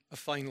then a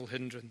final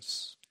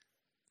hindrance.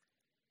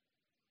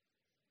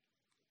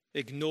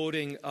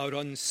 Ignoring our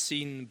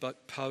unseen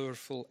but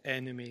powerful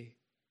enemy,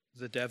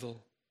 the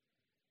devil.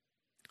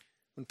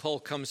 When Paul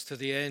comes to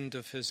the end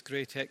of his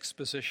great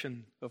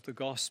exposition of the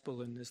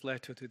gospel in his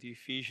letter to the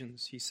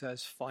Ephesians, he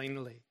says,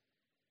 finally.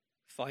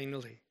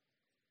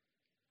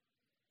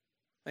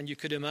 And you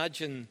could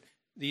imagine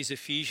these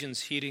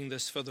Ephesians hearing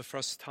this for the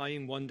first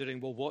time,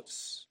 wondering, well,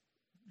 what's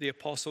the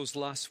apostle's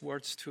last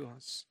words to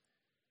us?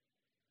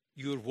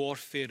 Your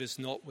warfare is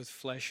not with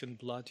flesh and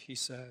blood, he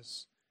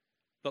says,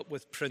 but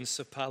with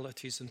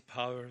principalities and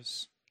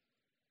powers,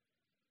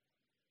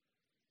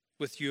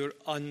 with your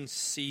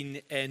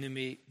unseen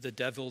enemy, the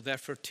devil.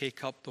 Therefore,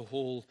 take up the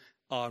whole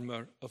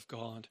armor of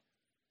God.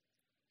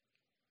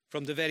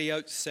 From the very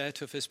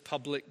outset of his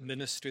public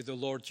ministry, the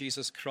Lord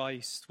Jesus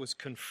Christ was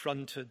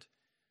confronted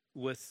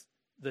with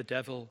the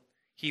devil.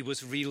 He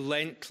was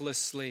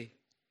relentlessly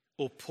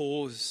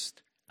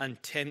opposed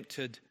and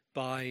tempted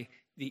by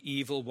the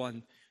evil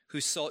one who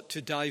sought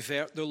to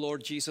divert the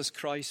Lord Jesus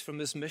Christ from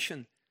his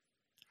mission.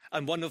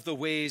 And one of the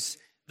ways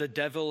the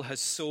devil has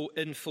so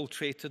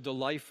infiltrated the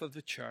life of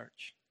the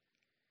church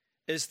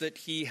is that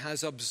he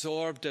has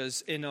absorbed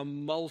us in a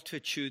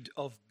multitude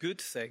of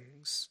good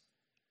things,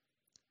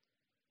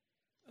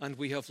 and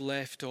we have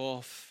left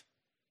off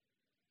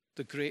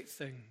the great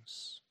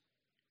things.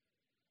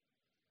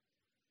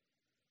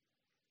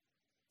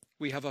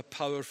 We have a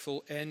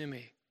powerful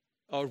enemy.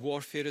 Our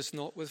warfare is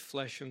not with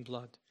flesh and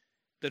blood.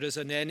 There is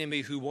an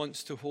enemy who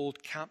wants to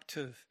hold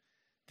captive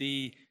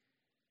the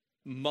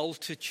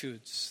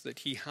multitudes that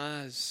he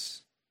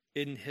has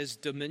in his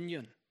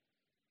dominion.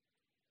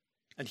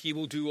 And he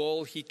will do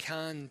all he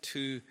can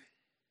to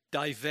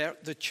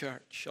divert the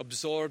church,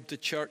 absorb the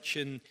church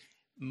in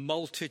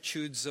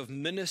multitudes of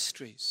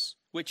ministries,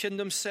 which in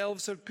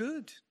themselves are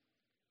good.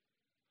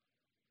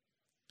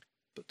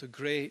 But the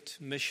great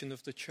mission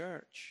of the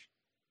church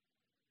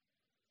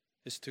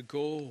is to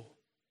go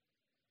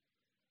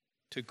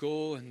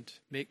and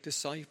make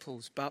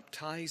disciples,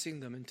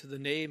 baptizing them into the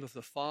name of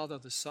the Father,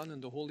 the Son,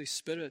 and the Holy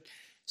Spirit,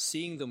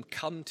 seeing them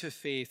come to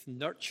faith,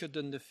 nurtured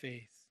in the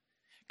faith,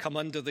 come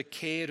under the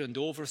care and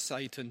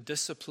oversight and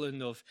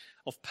discipline of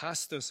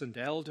pastors and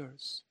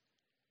elders.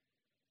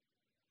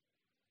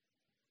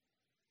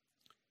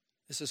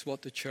 This is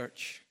what the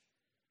church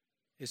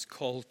is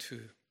called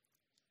to.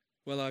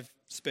 Well, I've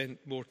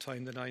spent more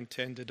time than I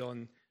intended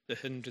on the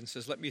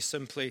hindrances. Let me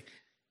simply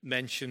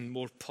mention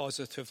more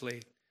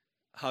positively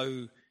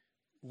how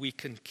we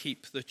can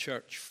keep the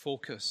church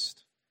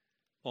focused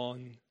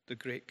on the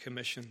Great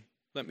Commission.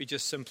 Let me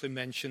just simply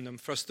mention them.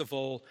 First of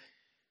all,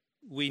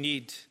 we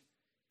need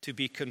to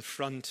be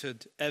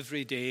confronted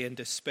every day, and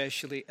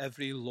especially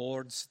every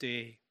Lord's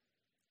Day,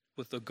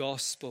 with the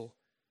gospel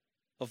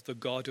of the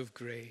God of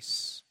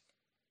grace.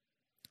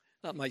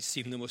 That might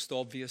seem the most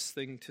obvious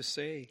thing to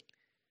say.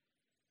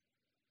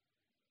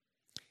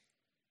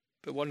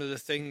 But one of the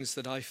things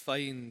that I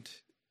find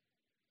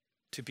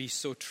to be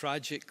so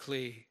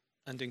tragically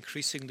and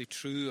increasingly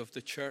true of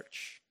the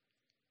church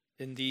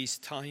in these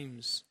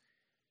times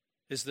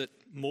is that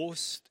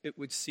it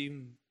would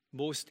seem,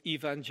 most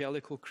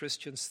evangelical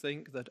Christians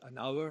think that an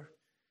hour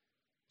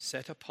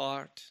set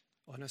apart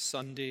on a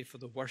Sunday for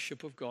the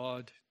worship of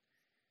God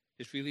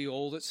is really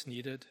all that's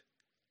needed.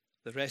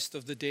 The rest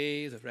of the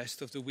day, the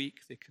rest of the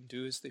week, they can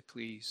do as they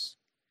please.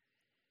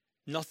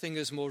 Nothing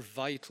is more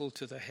vital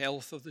to the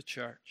health of the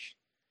church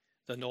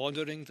than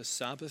honoring the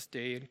Sabbath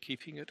day and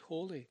keeping it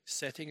holy,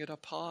 setting it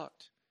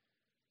apart.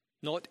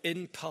 Not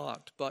in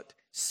part, but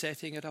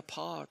setting it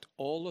apart,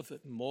 all of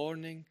it,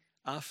 morning,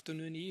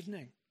 afternoon,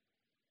 evening,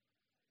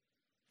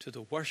 to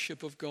the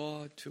worship of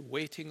God, to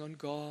waiting on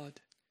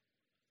God,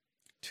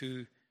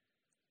 to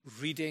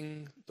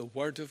reading the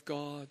Word of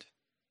God,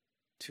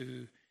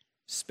 to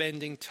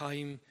spending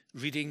time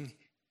reading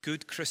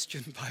good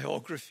Christian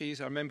biographies.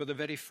 I remember the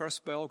very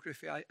first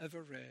biography I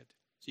ever read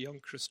as a young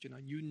Christian.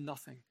 I knew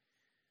nothing.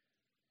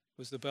 It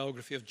was the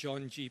biography of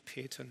John G.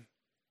 Paton,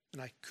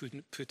 and I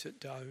couldn't put it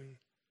down.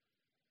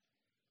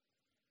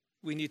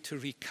 We need to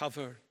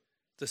recover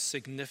the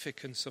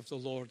significance of the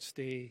Lord's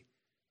Day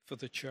for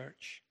the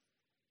church.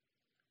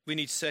 We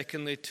need,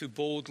 secondly, to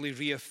boldly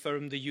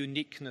reaffirm the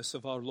uniqueness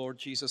of our Lord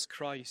Jesus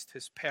Christ,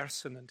 his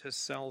person and his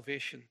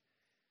salvation,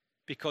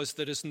 because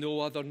there is no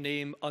other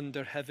name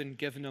under heaven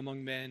given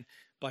among men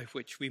by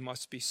which we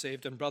must be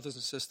saved. And brothers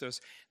and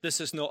sisters,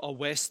 this is not a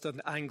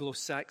Western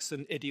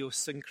Anglo-Saxon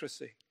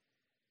idiosyncrasy.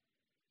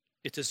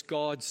 It is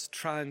God's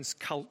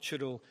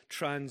transcultural,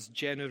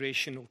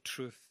 transgenerational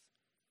truth.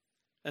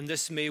 And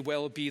this may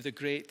well be the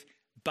great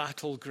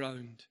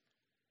battleground.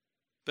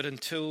 But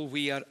until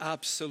we are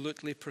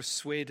absolutely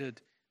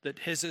persuaded that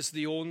his is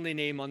the only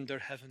name under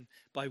heaven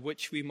by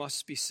which we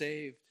must be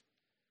saved,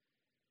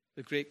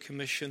 the Great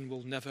Commission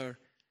will never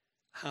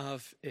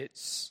have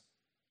its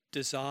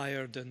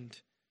desired and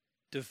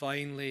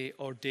divinely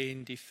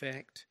ordained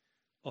effect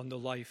on the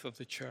life of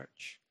the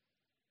church.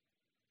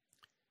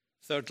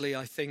 Thirdly,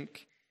 I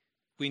think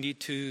we need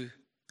to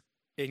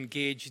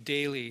engage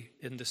daily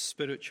in the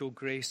spiritual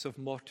grace of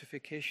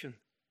mortification.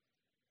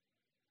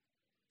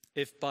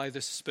 If by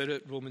the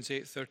Spirit, Romans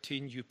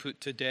 8:13, you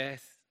put to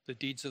death the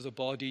deeds of the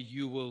body,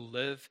 you will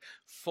live,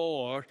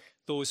 for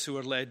those who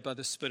are led by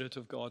the Spirit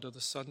of God are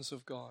the sons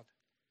of God.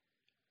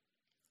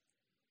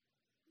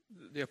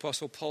 The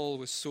Apostle Paul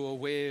was so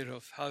aware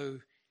of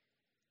how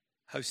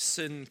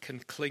sin can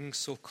cling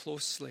so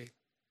closely,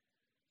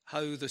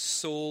 how the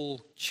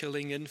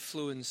soul-chilling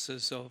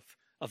influences of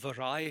a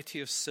variety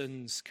of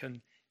sins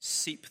can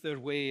seep their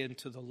way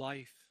into the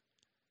life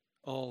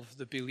of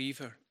the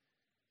believer.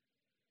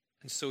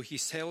 And so he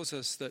tells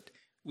us that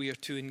we are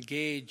to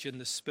engage in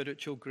the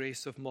spiritual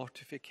grace of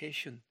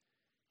mortification,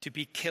 to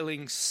be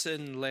killing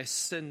sin, lest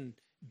sin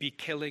be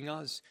killing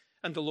us.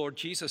 And the Lord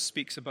Jesus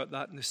speaks about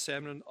that in the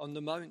Sermon on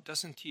the Mount,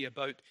 doesn't he?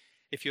 About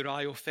if your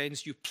eye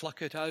offends, you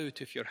pluck it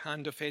out. If your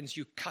hand offends,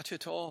 you cut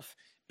it off.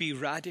 Be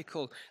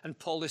radical. And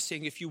Paul is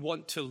saying, if you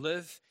want to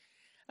live,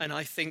 and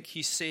I think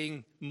he's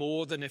saying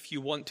more than if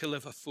you want to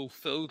live a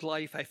fulfilled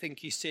life, I think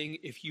he's saying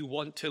if you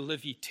want to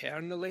live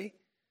eternally,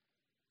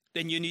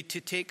 then you need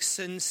to take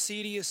sin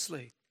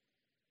seriously.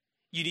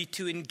 You need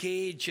to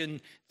engage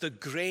in the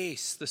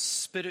grace, the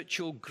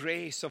spiritual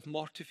grace of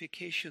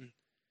mortification.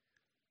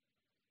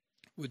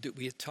 Would that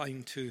we had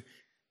time to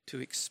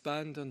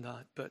expand on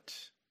that, but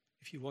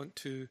if you want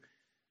to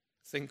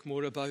think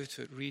more about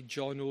it, read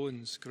John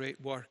Owen's great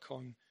work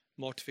on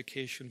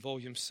mortification,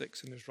 volume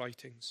 6 in his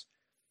writings.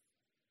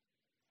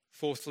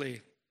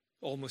 Fourthly,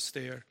 almost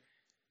there,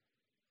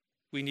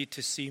 we need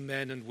to see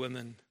men and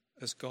women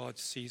as God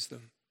sees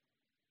them.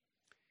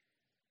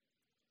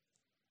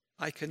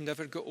 I can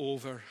never get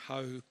over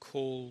how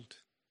cold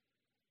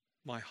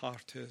my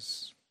heart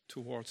is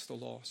towards the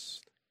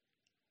lost.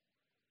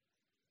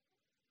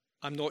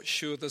 I'm not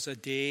sure there's a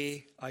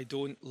day I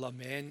don't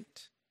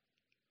lament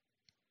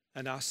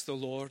and ask the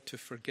Lord to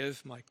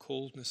forgive my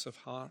coldness of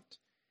heart.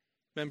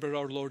 Remember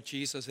our Lord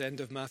Jesus, end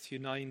of Matthew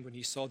 9, when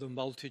he saw the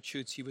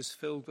multitudes, he was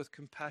filled with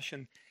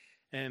compassion.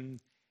 And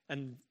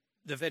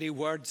the very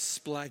word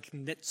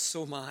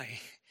splagnitsomai,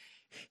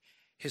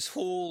 his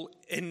whole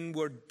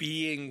inward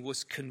being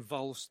was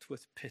convulsed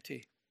with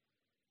pity.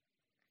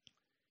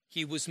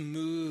 He was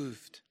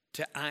moved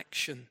to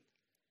action.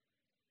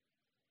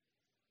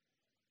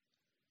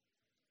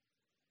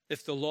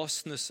 If the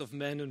lostness of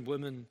men and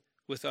women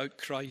without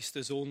Christ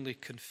is only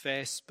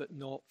confessed but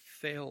not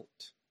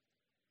felt,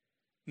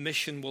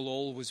 mission will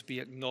always be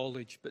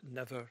acknowledged but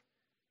never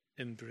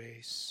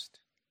embraced.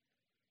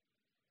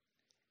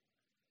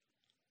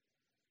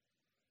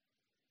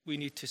 We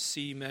need to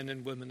see men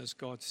and women as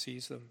God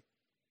sees them.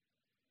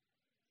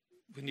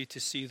 We need to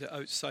see that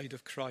outside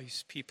of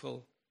Christ,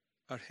 people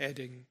are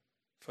heading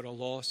for a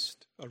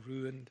lost, a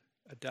ruined,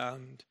 a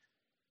damned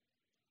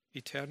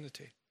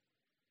eternity.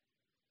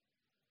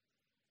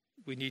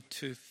 We need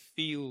to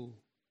feel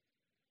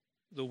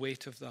the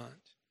weight of that.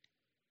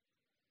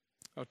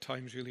 Our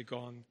time's really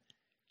gone.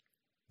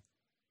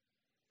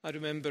 I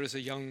remember as a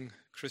young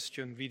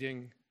Christian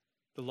reading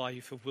the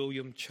life of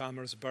William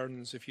Chalmers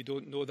Burns. If you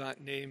don't know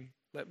that name,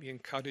 let me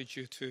encourage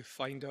you to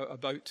find out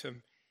about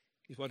him.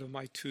 He's one of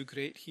my two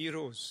great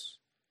heroes.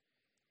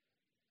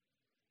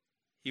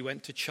 He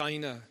went to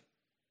China,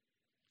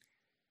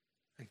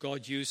 and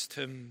God used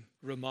him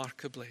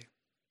remarkably.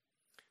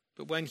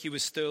 But when he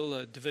was still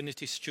a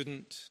divinity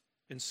student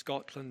in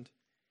Scotland,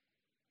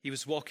 he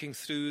was walking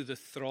through the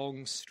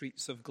thronged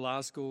streets of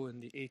Glasgow in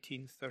the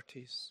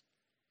 1830s.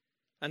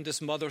 And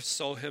his mother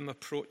saw him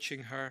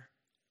approaching her.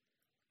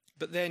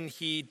 But then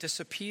he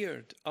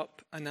disappeared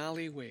up an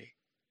alleyway.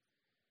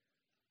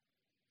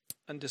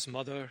 And his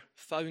mother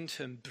found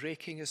him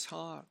breaking his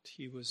heart.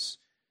 He was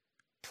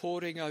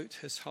pouring out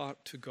his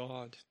heart to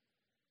God.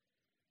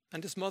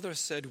 And his mother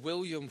said,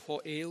 "William,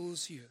 what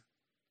ails you?"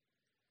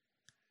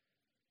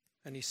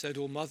 And he said,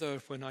 "Oh, mother,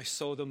 when I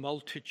saw the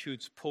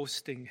multitudes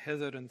posting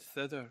hither and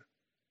thither,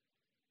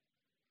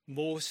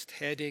 most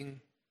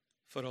heading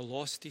for a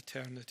lost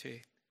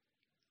eternity,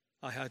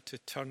 I had to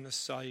turn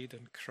aside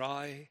and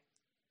cry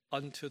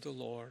unto the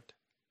Lord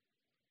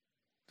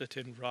that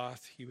in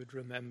wrath he would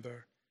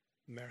remember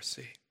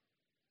mercy."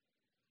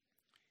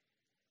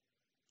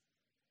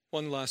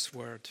 One last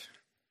word.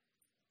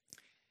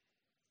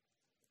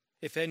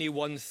 If any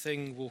one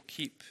thing will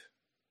keep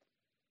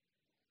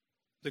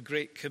the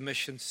Great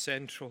Commission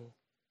central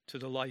to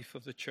the life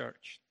of the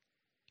church,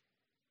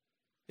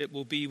 it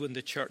will be when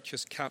the church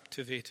is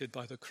captivated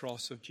by the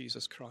cross of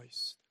Jesus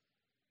Christ.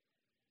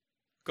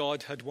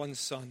 God had one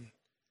Son,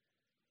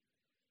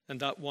 and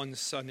that one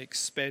Son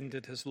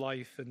expended his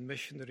life in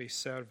missionary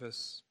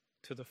service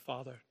to the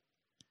Father.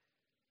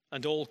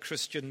 And all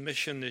Christian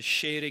mission is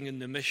sharing in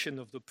the mission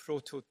of the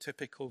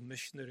prototypical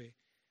missionary,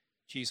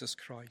 Jesus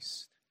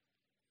Christ.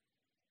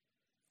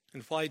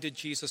 And why did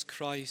Jesus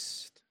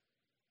Christ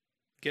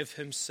give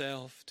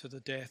himself to the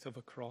death of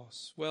a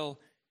cross?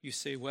 Well, you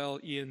say, "Well,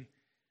 Ian,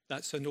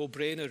 that's a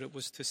no-brainer. It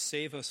was to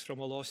save us from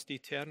a lost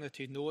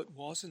eternity." No, it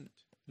wasn't.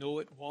 No,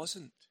 it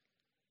wasn't.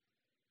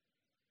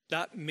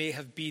 That may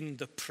have been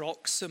the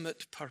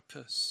proximate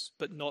purpose,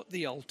 but not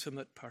the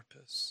ultimate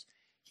purpose.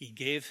 He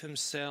gave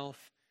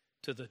himself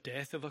to the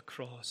death of a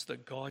cross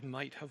that God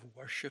might have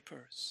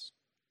worshippers,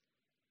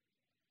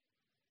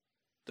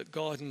 that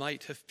God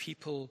might have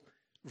people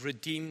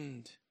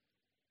redeemed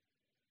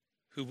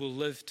who will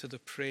live to the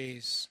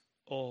praise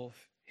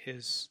of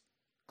his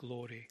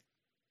glory.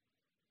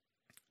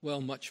 Well,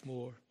 much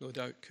more, no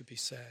doubt, could be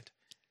said.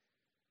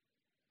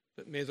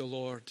 But may the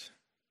Lord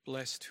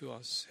bless to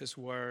us his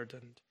word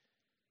and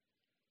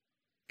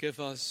give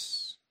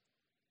us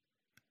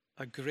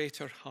a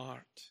greater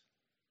heart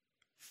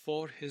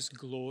for his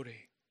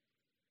glory,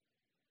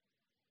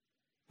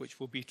 which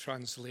will be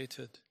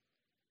translated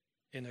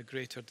in a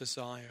greater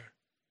desire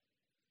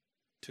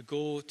to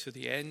go to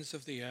the ends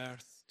of the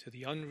earth, to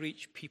the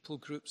unreached people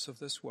groups of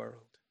this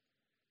world,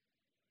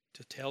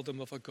 to tell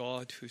them of a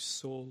God who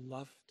so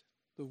loved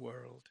the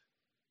world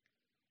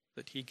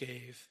that he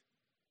gave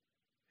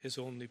his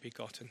only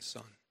begotten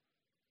Son.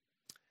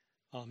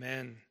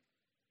 Amen.